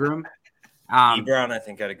Evan Ingram. Ebron, I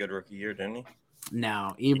think, had a good rookie year, didn't he?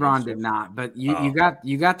 No, Ebron did not. But you got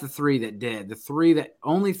the 3 that did.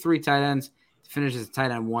 Only 3 tight ends finished as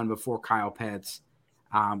tight end 1 before Kyle Pitts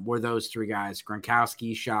were those 3 guys: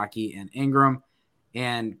 Gronkowski, Shockey, and Ingram.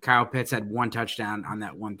 And Kyle Pitts had 1 touchdown on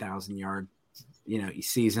that 1,000-yard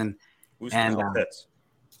season. Who's Kyle Pitts?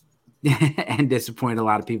 And disappointed a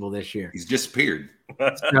lot of people this year. He's disappeared.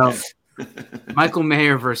 So Michael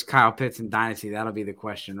Mayer versus Kyle Pitts in Dynasty. That'll be the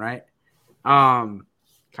question, right?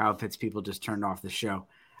 Kyle Pitts people just turned off the show.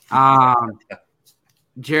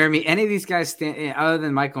 Jeremy, any of these guys other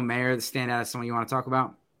than Michael Mayer that stand out as someone you want to talk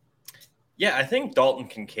about? Yeah, I think Dalton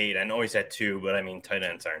Kincaid. I know he's at 2, but I mean, tight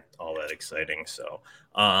ends aren't all that exciting. So,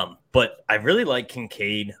 but I really like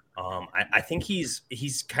Kincaid. I think he's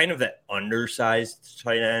kind of that undersized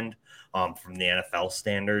tight end from the NFL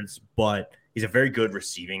standards, but he's a very good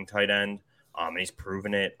receiving tight end. And he's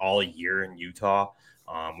proven it all year in Utah.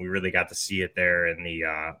 We really got to see it there in the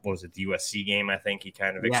the USC game. I think he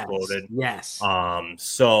kind of exploded. Yes.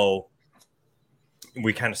 So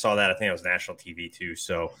we kind of saw that. I think it was national TV too.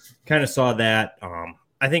 So kind of saw that.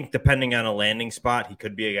 I think depending on a landing spot, he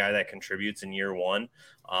could be a guy that contributes in year 1,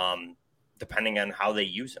 depending on how they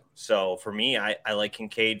use him. So for me, I like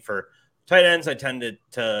Kincaid. For tight ends, I tended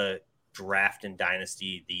to draft in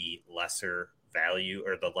Dynasty the lesser value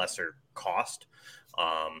or the lesser cost.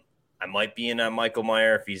 I might be in on Michael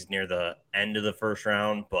Mayer if he's near the end of the first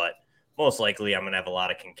round, but most likely I'm going to have a lot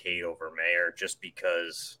of Kincaid over Mayer just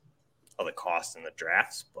because of the cost in the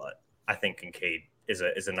drafts. But I think Kincaid is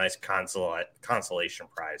a nice consolation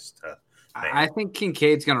prize to Mayer. I think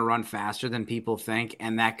Kincaid's going to run faster than people think,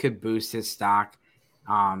 and that could boost his stock,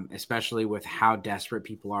 especially with how desperate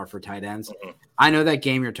people are for tight ends. Mm-hmm. I know that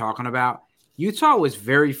game you're talking about. Utah was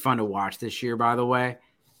very fun to watch this year, by the way.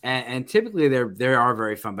 And typically they are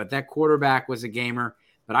very fun, but that quarterback was a gamer.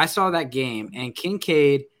 But I saw that game, and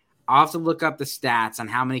Kincaid, I'll have to look up the stats on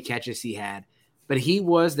how many catches he had, but he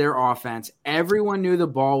was their offense. Everyone knew the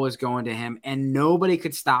ball was going to him, and nobody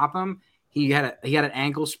could stop him. He had an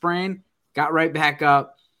ankle sprain, got right back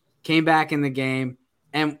up, came back in the game,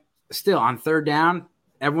 and still on third down,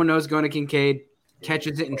 everyone knows going to Kincaid,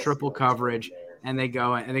 catches it in triple coverage, and they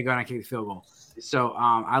go and kick the field goal. So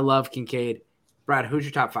I love Kincaid. Brad, who's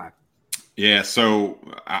your top 5? Yeah, so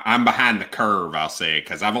I'm behind the curve, I'll say,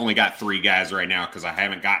 because I've only got 3 guys right now because I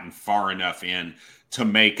haven't gotten far enough in to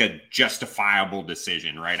make a justifiable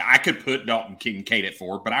decision, right? I could put Dalton Kincaid at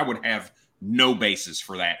 4, but I would have no basis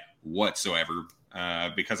for that whatsoever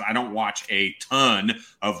because I don't watch a ton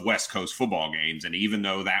of West Coast football games. And even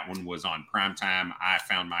though that one was on primetime, I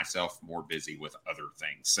found myself more busy with other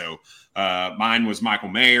things. So mine was Michael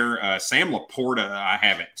Mayer, Sam Laporta, I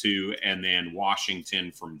have at 2, and then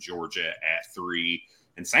Washington from Georgia at 3.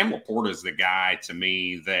 And Sam Laporta is the guy to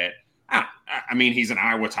me that, I mean, he's an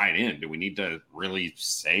Iowa tight end. Do we need to really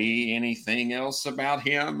say anything else about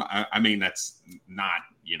him? I mean, that's not,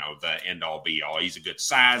 the end all be all. He's a good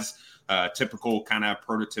size. Typical kind of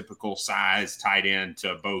prototypical size tight end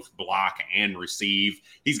to both block and receive.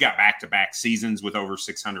 He's got back-to-back seasons with over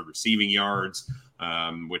 600 receiving yards,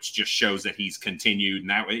 which just shows that he's continued. And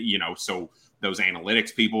that, so those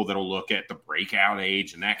analytics people that'll look at the breakout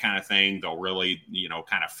age and that kind of thing, they'll really,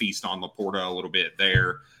 kind of feast on Laporta a little bit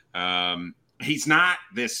there. He's not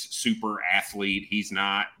this super athlete. He's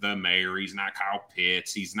not the Mayer. He's not Kyle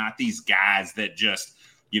Pitts. He's not these guys that just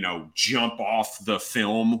jump off the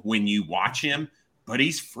film when you watch him, but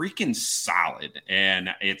he's freaking solid. And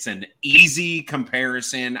it's an easy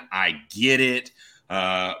comparison. I get it.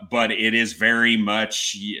 But it is very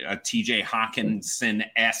much a TJ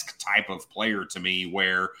Hawkinson-esque type of player to me,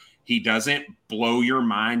 where he doesn't blow your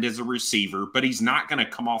mind as a receiver, but he's not going to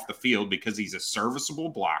come off the field because he's a serviceable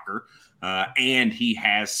blocker, and he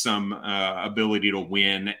has some ability to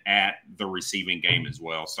win at the receiving game as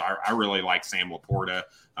well. So I really like Sam Laporta,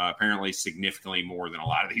 apparently significantly more than a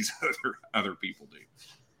lot of these other people do.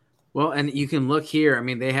 Well, and you can look here. I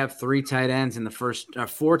mean, they have 4 tight ends in the first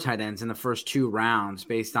 2 rounds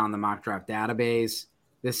based on the mock draft database.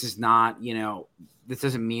 This is not, this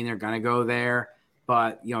doesn't mean they're going to go there,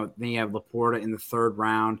 but, then you have Laporta in the 3rd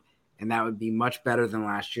round, and that would be much better than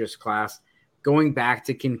last year's class. Going back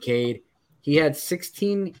to Kincaid, he had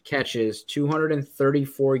 16 catches,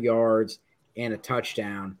 234 yards, and a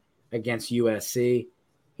touchdown against USC.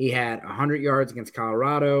 He had 100 yards against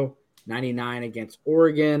Colorado, 99 against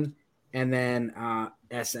Oregon, and then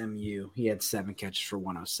SMU. He had 7 catches for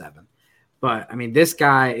 107. But, I mean, this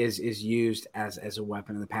guy is used as a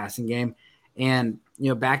weapon in the passing game. And,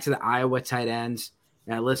 back to the Iowa tight ends,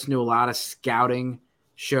 I listened to a lot of scouting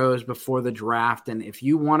shows before the draft. And if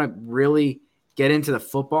you want to really get into the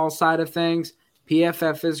football side of things,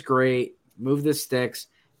 PFF is great. Move the Sticks.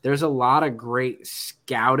 There's a lot of great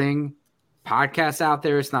scouting podcasts out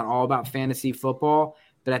there. It's not all about fantasy football.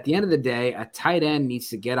 But at the end of the day, a tight end needs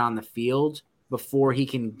to get on the field before he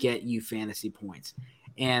can get you fantasy points.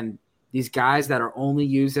 And these guys that are only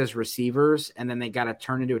used as receivers and then they got to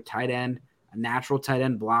turn into a tight end, a natural tight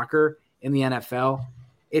end blocker in the NFL,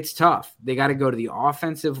 it's tough. They got to go to the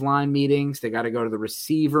offensive line meetings. They got to go to the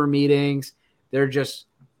receiver meetings. They're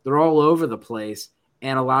all over the place.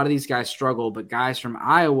 And a lot of these guys struggle. But guys from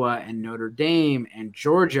Iowa and Notre Dame and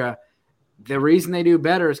Georgia, the reason they do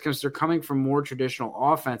better is because they're coming from more traditional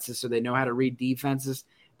offenses, so they know how to read defenses.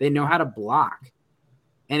 They know how to block.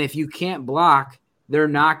 And if you can't block, they're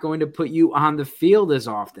not going to put you on the field as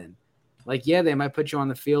often. Like, yeah, they might put you on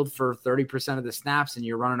the field for 30% of the snaps and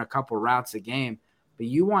you're running a couple routes a game, but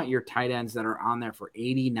you want your tight ends that are on there for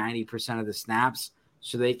 80, 90% of the snaps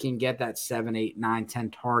so they can get that 7, 8, 9, 10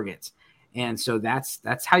 targets. And so that's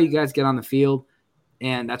how you guys get on the field,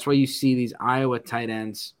 and that's why you see these Iowa tight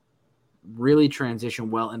ends really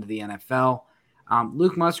transition well into the NFL.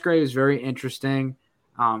 Luke Musgrave is very interesting.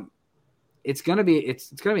 It's gonna be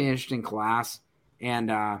an interesting class,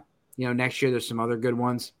 and next year there's some other good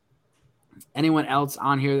ones. Anyone else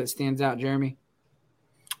on here that stands out, Jeremy?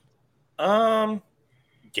 Yeah,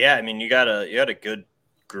 I mean, you got a good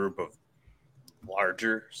group of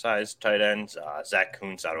larger sized tight ends. Zach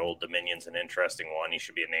Kuntz out of Old Dominion's an interesting one. He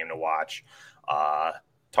should be a name to watch.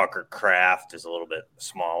 Tucker Kraft is a little bit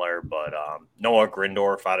smaller, but Noah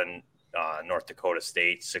Grindorf out of North Dakota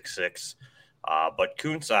State, 6'6". But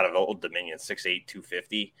Kuntz out of Old Dominion, 6'8",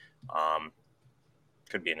 250.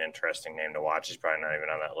 Could be an interesting name to watch. He's probably not even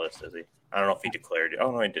on that list, is he? I don't know if he declared.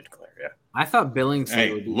 Oh, no, he did declare, yeah. I thought Billingsley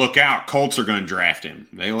Hey, look out. Colts are going to draft him.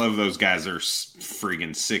 They love those guys that are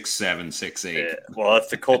freaking 6'7", 6'8". Yeah. Well, if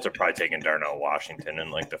the Colts are probably taking Darnell Washington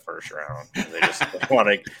in like the first round.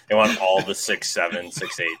 They want all the 6'7",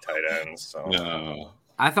 6'8" tight ends. So.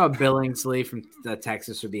 I thought Billingsley from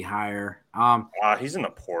Texas would be higher. He's in the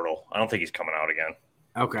portal. I don't think he's coming out again.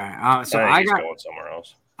 Okay. So I think he's going somewhere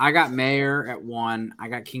else. I got Mayer at 1. I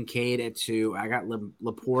got Kincaid at 2. I got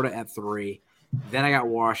Laporta at 3. Then I got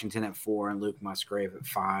Washington at 4 and Luke Musgrave at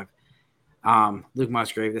 5. Luke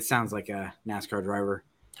Musgrave, that sounds like a NASCAR driver.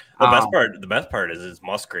 The best part is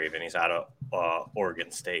Musgrave, and he's out of Oregon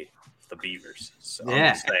State, the Beavers. So yeah.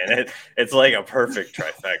 I'm just saying it's like a perfect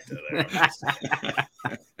trifecta there.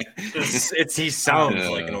 He sounds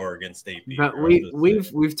like an Oregon State Beaver.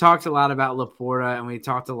 But we've talked a lot about Laporta, and we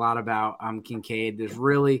talked a lot about Kincaid. There's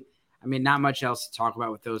really, not much else to talk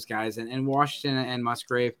about with those guys. And Washington and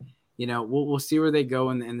Musgrave, we'll see where they go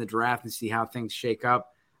in the draft and see how things shake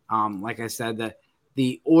up. Like I said,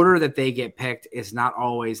 the order that they get picked is not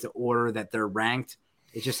always the order that they're ranked.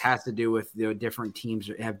 It just has to do with different teams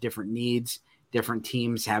have different needs. Different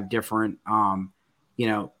teams have different,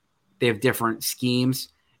 they have different schemes.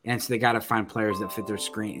 And so they got to find players that fit their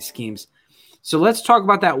schemes. So let's talk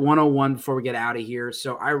about that 101 before we get out of here.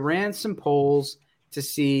 So I ran some polls to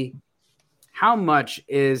see how much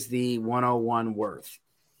is the 101 worth.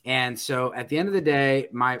 And so at the end of the day,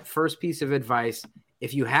 my first piece of advice,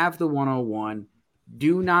 if you have the 101,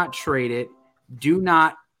 do not trade it. Do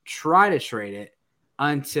not try to trade it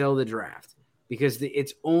until the draft, because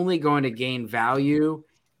it's only going to gain value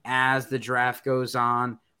as the draft goes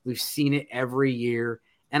on. We've seen it every year.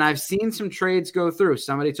 And I've seen some trades go through.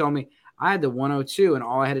 Somebody told me I had the 102, and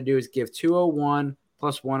all I had to do is give 201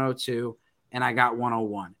 plus 102, and I got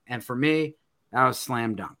 101. And for me, that was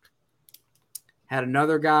slam dunk. Had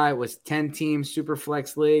another guy, was 10-team super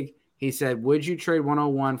flex league. He said, would you trade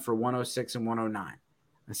 101 for 106 and 109?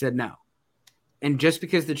 I said no. And just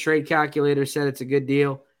because the trade calculator said it's a good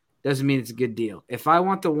deal doesn't mean it's a good deal. If I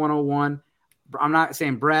want the 101, I'm not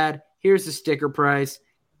saying, Brad, here's the sticker price.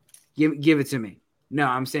 Give it to me. No,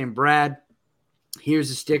 I'm saying, Brad, here's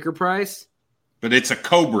the sticker price. But it's a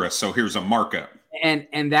Cobra, so here's a markup.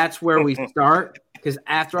 And that's where we start, because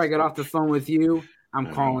after I get off the phone with you,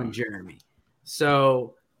 I'm calling Jeremy.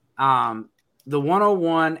 So the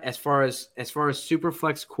 101, as far as super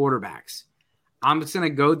flex quarterbacks, I'm just going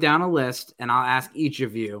to go down a list, and I'll ask each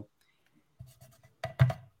of you.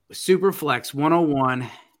 Super flex 101,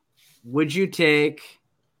 would you take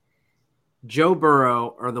Joe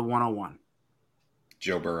Burrow or the 101?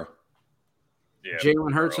 Joe Burrow. Yeah,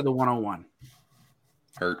 Jalen Hurts or the 101?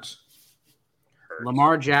 Hurts.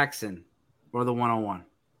 Lamar Jackson or the 101?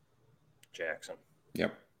 Jackson.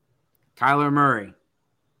 Yep. Kyler Murray.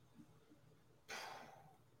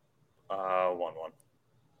 1-1.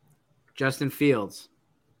 Justin Fields.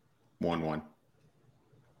 1-1.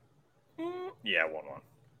 Yeah, 1-1.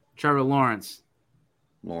 Trevor Lawrence.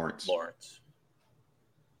 Lawrence.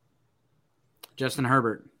 Justin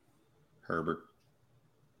Herbert. Herbert.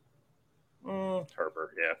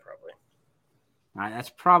 Herbert, yeah, probably. All right, that's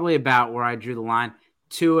probably about where I drew the line.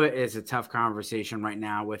 Tua is a tough conversation right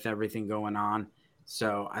now with everything going on.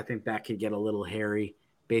 So I think that could get a little hairy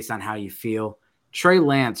based on how you feel. Trey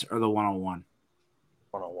Lance or the 101?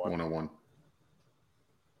 101.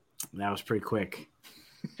 That was pretty quick.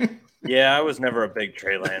 Yeah, I was never a big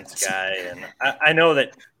Trey Lance guy. And I know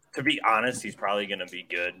that, to be honest, he's probably going to be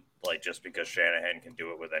good, like just because Shanahan can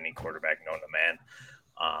do it with any quarterback known to man.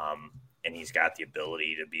 And he's got the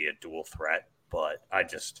ability to be a dual threat. But I'm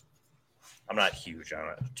not huge on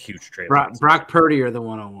a huge Trey Lance. Brock Purdy or the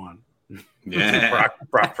 101? Yeah.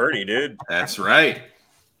 Brock Purdy, dude. That's right.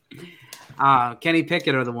 Kenny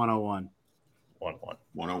Pickett or the 101? 1-1.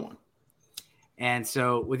 101. And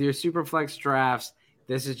so with your Superflex drafts,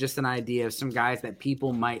 this is just an idea of some guys that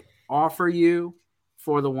people might offer you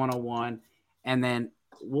for the 101. And then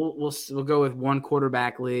we'll go with one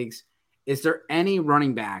quarterback leagues. Is there any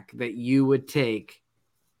running back that you would take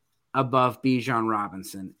above Bijan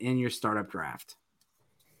Robinson in your startup draft?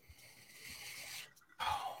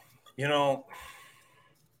 You know,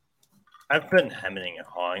 I've been hemming and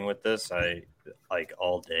hawing with this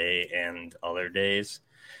all day and other days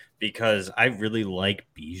because I really like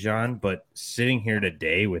Bijan, but sitting here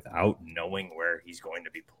today without knowing where he's going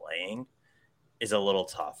to be playing is a little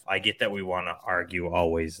tough. I get that we want to argue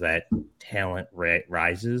always that talent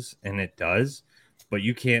rises, and it does, but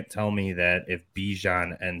you can't tell me that if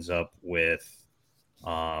Bijan ends up with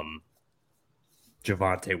Javonte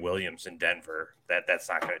Williams in Denver, that's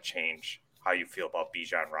not going to change how you feel about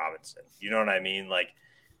Bijan Robinson. You know what I mean?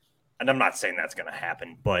 And I'm not saying that's going to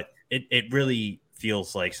happen, but it really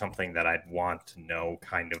feels like something that I'd want to know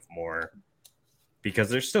kind of more, because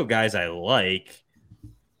there's still guys I like,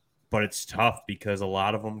 but it's tough because a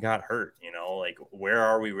lot of them got hurt. You know, where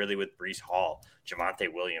are we really with Breece Hall,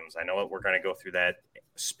 Javonte Williams? I know we're going to go through that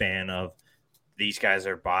span of these guys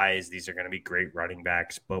are buys. These are going to be great running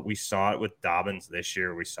backs, but we saw it with Dobbins this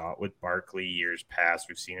year. We saw it with Barkley years past.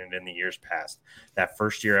 We've seen it in the years past. That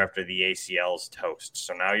first year after the ACL's toast.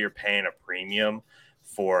 So now you're paying a premium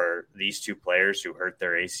for these two players who hurt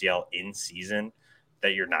their ACL in season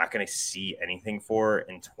that you're not going to see anything for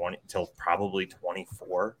until probably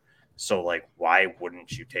 24. So why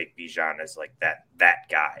wouldn't you take Bijan as that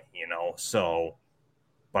guy, you know? So,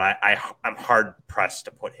 but I'm hard pressed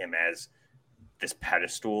to put him as this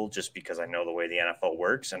pedestal just because I know the way the NFL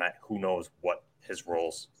works, and who knows what his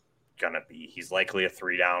role's gonna be. He's likely a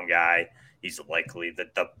 3-down guy. He's likely the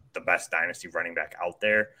best dynasty running back out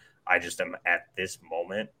there. I just am at this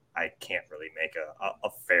moment, I can't really make a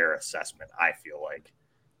fair assessment, I feel like,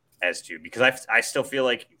 as to, because I still feel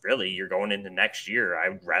like really you're going into next year, I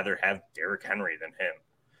would rather have Derrick Henry than him.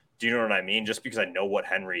 Do you know what I mean? Just because I know what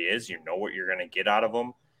Henry is, you know what you're going to get out of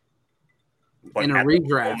him. But in a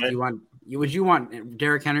redraft, would you want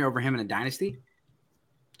Derrick Henry over him in a dynasty?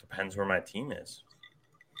 Depends where my team is.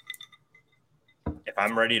 If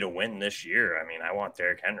I'm ready to win this year, I mean, I want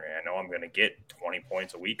Derrick Henry. I know I'm going to get 20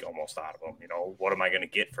 points a week almost out of him. You know, what am I going to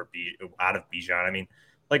get out of Bijan? I mean,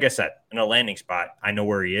 like I said, in a landing spot, I know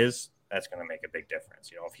where he is. That's going to make a big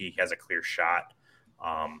difference. You know, if he has a clear shot.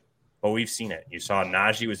 But we've seen it. You saw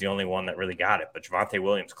Najee was the only one that really got it. But Javonte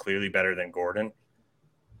Williams, clearly better than Gordon.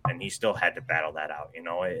 and he still had to battle that out.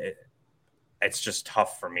 It's just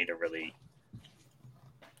tough for me to really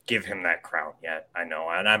give him that crown yet. I know,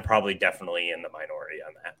 and I'm probably definitely in the minority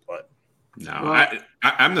on that, but no,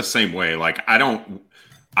 I'm the same way. Like,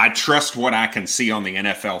 I trust what I can see on the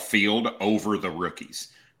NFL field over the rookies,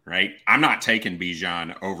 right? I'm not taking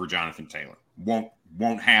Bijan over Jonathan Taylor.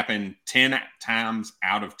 Won't happen. 10 times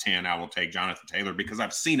out of 10, I will take Jonathan Taylor because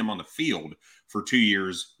I've seen him on the field for 2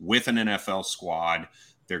 years with an NFL squad.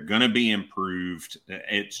 They're going to be improved.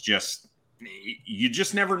 It's just, you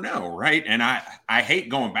just never know, right? And I hate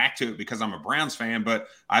going back to it because I'm a Browns fan, but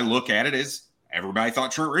I look at it as everybody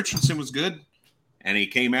thought Trent Richardson was good. And he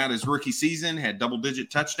came out his rookie season, had double-digit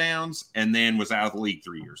touchdowns, and then was out of the league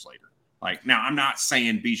 3 years later. Like, now, I'm not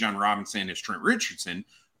saying Bijan Robinson is Trent Richardson,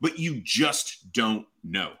 but you just don't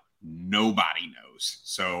know. Nobody knows.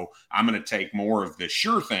 So I'm going to take more of the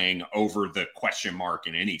sure thing over the question mark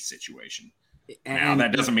in any situation. Now,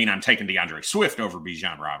 that doesn't mean I'm taking DeAndre Swift over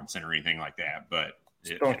Bijan Robinson or anything like that, but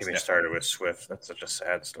don't get me started with Swift. That's such a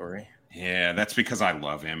sad story. Yeah, that's because I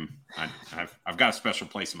love him. I've got a special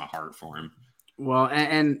place in my heart for him. Well,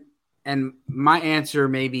 and my answer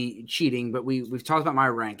may be cheating, but we've talked about my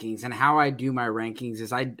rankings, and how I do my rankings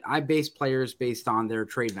is I base players based on their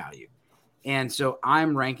trade value. And so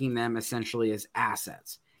I'm ranking them essentially as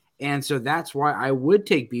assets. And so that's why I would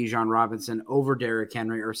take Bijan Robinson over Derrick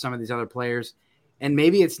Henry or some of these other players. And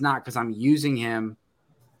maybe it's not because I'm using him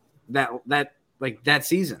that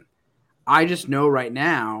season. I just know right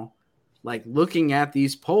now, like looking at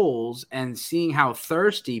these polls and seeing how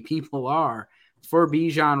thirsty people are for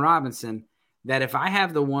Bijan Robinson, that if I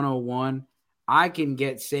have the 101, I can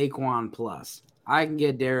get Saquon plus. I can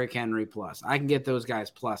get Derrick Henry plus. I can get those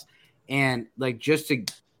guys plus. And like, just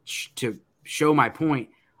to show my point,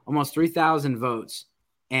 almost 3,000 votes,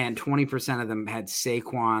 and 20% of them had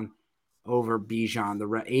Saquon over Bijan.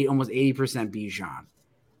 Almost 80% Bijan.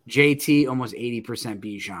 JT, almost 80%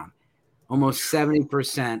 Bijan. Almost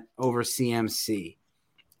 70% over CMC.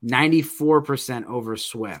 94% over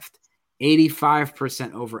Swift.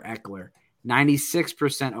 85% over Eckler.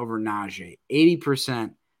 96% over Najee.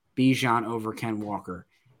 80% Bijan over Ken Walker.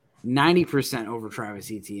 90% over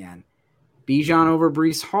Travis Etienne. Bijan over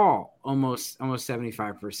Breece Hall, almost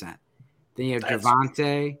 75%. Then you have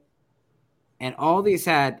Javonte, and all these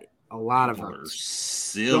had a lot of votes.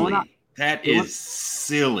 Silly. That is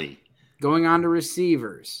silly. Going on to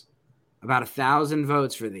receivers, about 1,000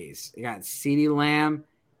 votes for these. You got CeeDee Lamb,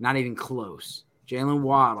 not even close. Jalen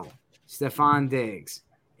Waddle, Stephon Diggs,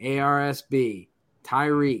 ARSB,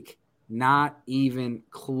 Tyreek, not even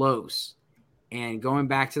close. And going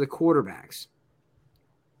back to the quarterbacks,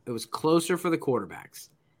 it was closer for the quarterbacks.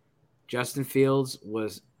 Justin Fields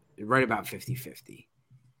was right about 50-50.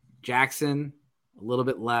 Jackson, a little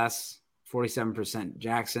bit less, 47%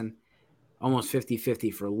 Jackson. Almost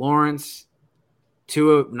 50-50 for Lawrence.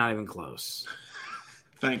 Tua, not even close.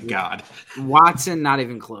 Thank God. Watson, not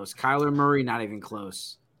even close. Kyler Murray, not even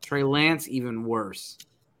close. Trey Lance, even worse.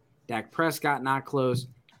 Dak Prescott, not close.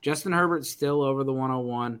 Justin Herbert still over the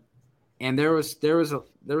 101. And there was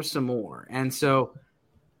some more. And so,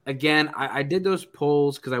 again, I did those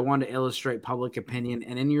polls because I wanted to illustrate public opinion.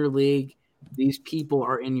 And in your league, these people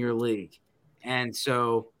are in your league. And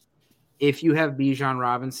so if you have Bijan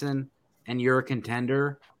Robinson and you're a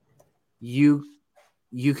contender, you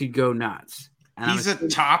could go nuts. And he's a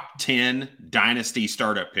top 10 dynasty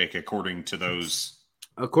startup pick according to those.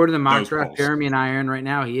 According to mock draft, Jeremy and I are in right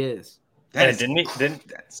now, he is.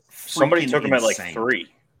 Somebody took him at like 3.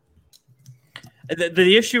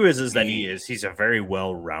 The issue is that he's a very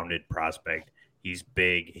well-rounded prospect. He's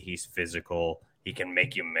big, he's physical, he can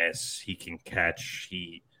make you miss, he can catch,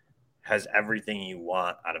 he has everything you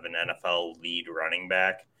want out of an NFL lead running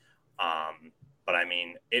back. But I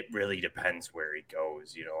mean, it really depends where he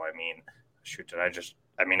goes.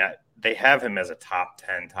 They have him as a top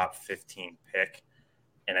 10, top 15 pick.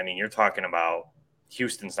 And I mean, you're talking about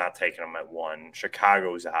Houston's not taking him at 1.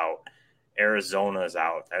 Chicago's out. Arizona's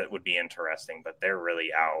out. That would be interesting, but they're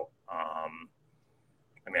really out.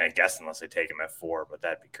 I guess unless they take him at 4, but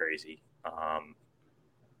that'd be crazy.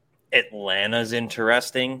 Atlanta's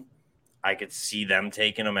interesting. I could see them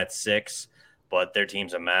taking him at 6, but their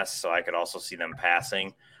team's a mess, so I could also see them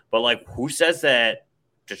passing. But, like, who says that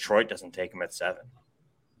Detroit doesn't take him at 7?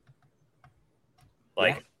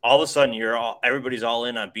 Like, all of a sudden, everybody's all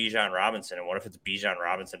in on Bijan Robinson, and what if it's Bijan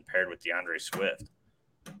Robinson paired with DeAndre Swift?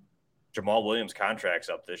 Jamal Williams' contract's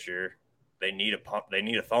up this year. They need a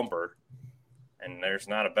thumper, and there's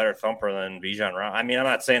not a better thumper than Bijan Robinson. I mean, I'm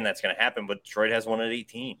not saying that's going to happen, but Detroit has one at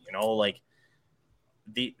 18.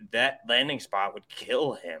 That landing spot would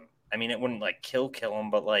kill him. I mean, it wouldn't like kill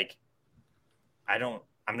him, but like, I don't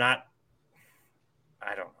know.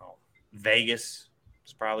 Vegas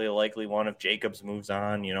is probably a likely one if Jacobs moves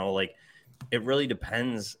on, like it really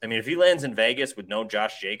depends. I mean, if he lands in Vegas with no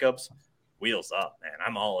Josh Jacobs, wheels up, man.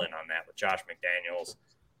 I'm all in on that with Josh McDaniels,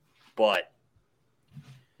 but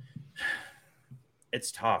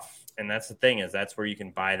it's tough. And that's the thing is that's where you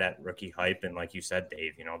can buy that rookie hype. And like you said,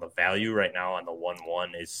 Dave, the value right now on the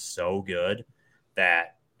 1-1 is so good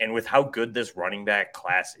that, and with how good this running back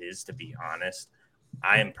class is, to be honest,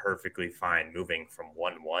 I am perfectly fine moving from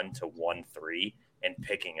 1-1 to 1-3 and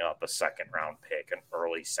picking up a second round pick, an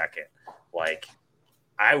early second. Like,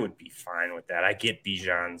 I would be fine with that. I get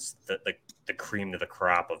Bijan's the cream of the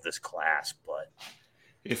crop of this class, but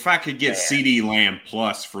if I could get CD Lamb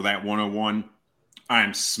plus for that 101,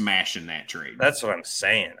 I'm smashing that trade. That's what I'm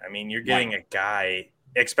saying. I mean, you're getting a guy,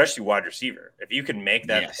 especially wide receiver. If you can make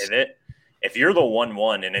that pivot, if you're the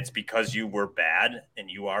 1-1 and it's because you were bad and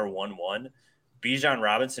you are 1-1, Bijan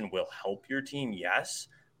Robinson will help your team, yes,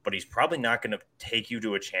 but he's probably not going to take you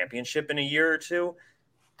to a championship in a year or two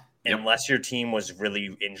unless your team was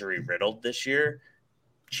really injury riddled this year,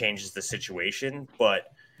 changes the situation. But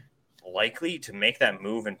likely to make that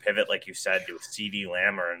move and pivot, like you said, to a CD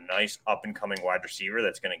Lamb or a nice up-and-coming wide receiver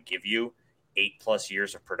that's going to give you 8+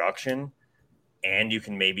 years of production, and you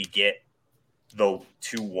can maybe get the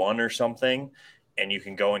 2-1 or something, and you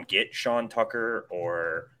can go and get Sean Tucker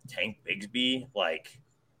or Tank Bigsby. Like,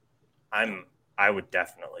 I would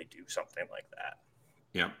definitely do something like that.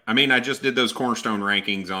 Yeah. I mean, I just did those cornerstone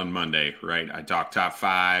rankings on Monday, right? I talked top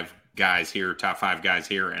 5 guys here, top 5 guys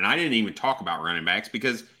here, and I didn't even talk about running backs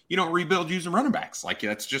because you don't rebuild using running backs. Like,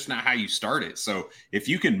 that's just not how you start it. So if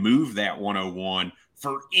you can move that 101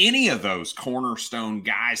 for any of those cornerstone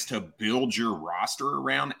guys to build your roster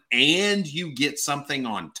around and you get something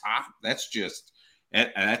on top, that's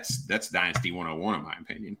Dynasty 101 in my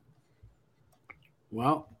opinion.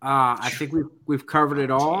 Well, I think we've covered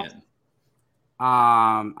it all.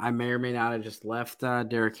 I may or may not have just left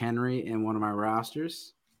Derrick Henry in one of my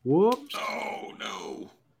rosters. Whoops. Oh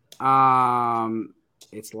no.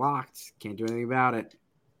 It's locked. Can't do anything about it.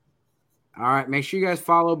 All right. Make sure you guys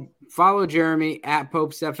follow Jeremy at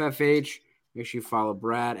PopesFFH. Make sure you follow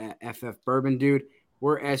Brad at FF Bourbon Dude.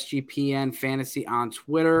 We're SGPN Fantasy on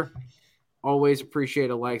Twitter. Always appreciate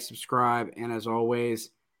a like, subscribe, and as always,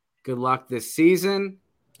 good luck this season.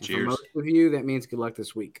 Cheers. For most of you, that means good luck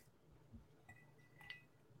this week.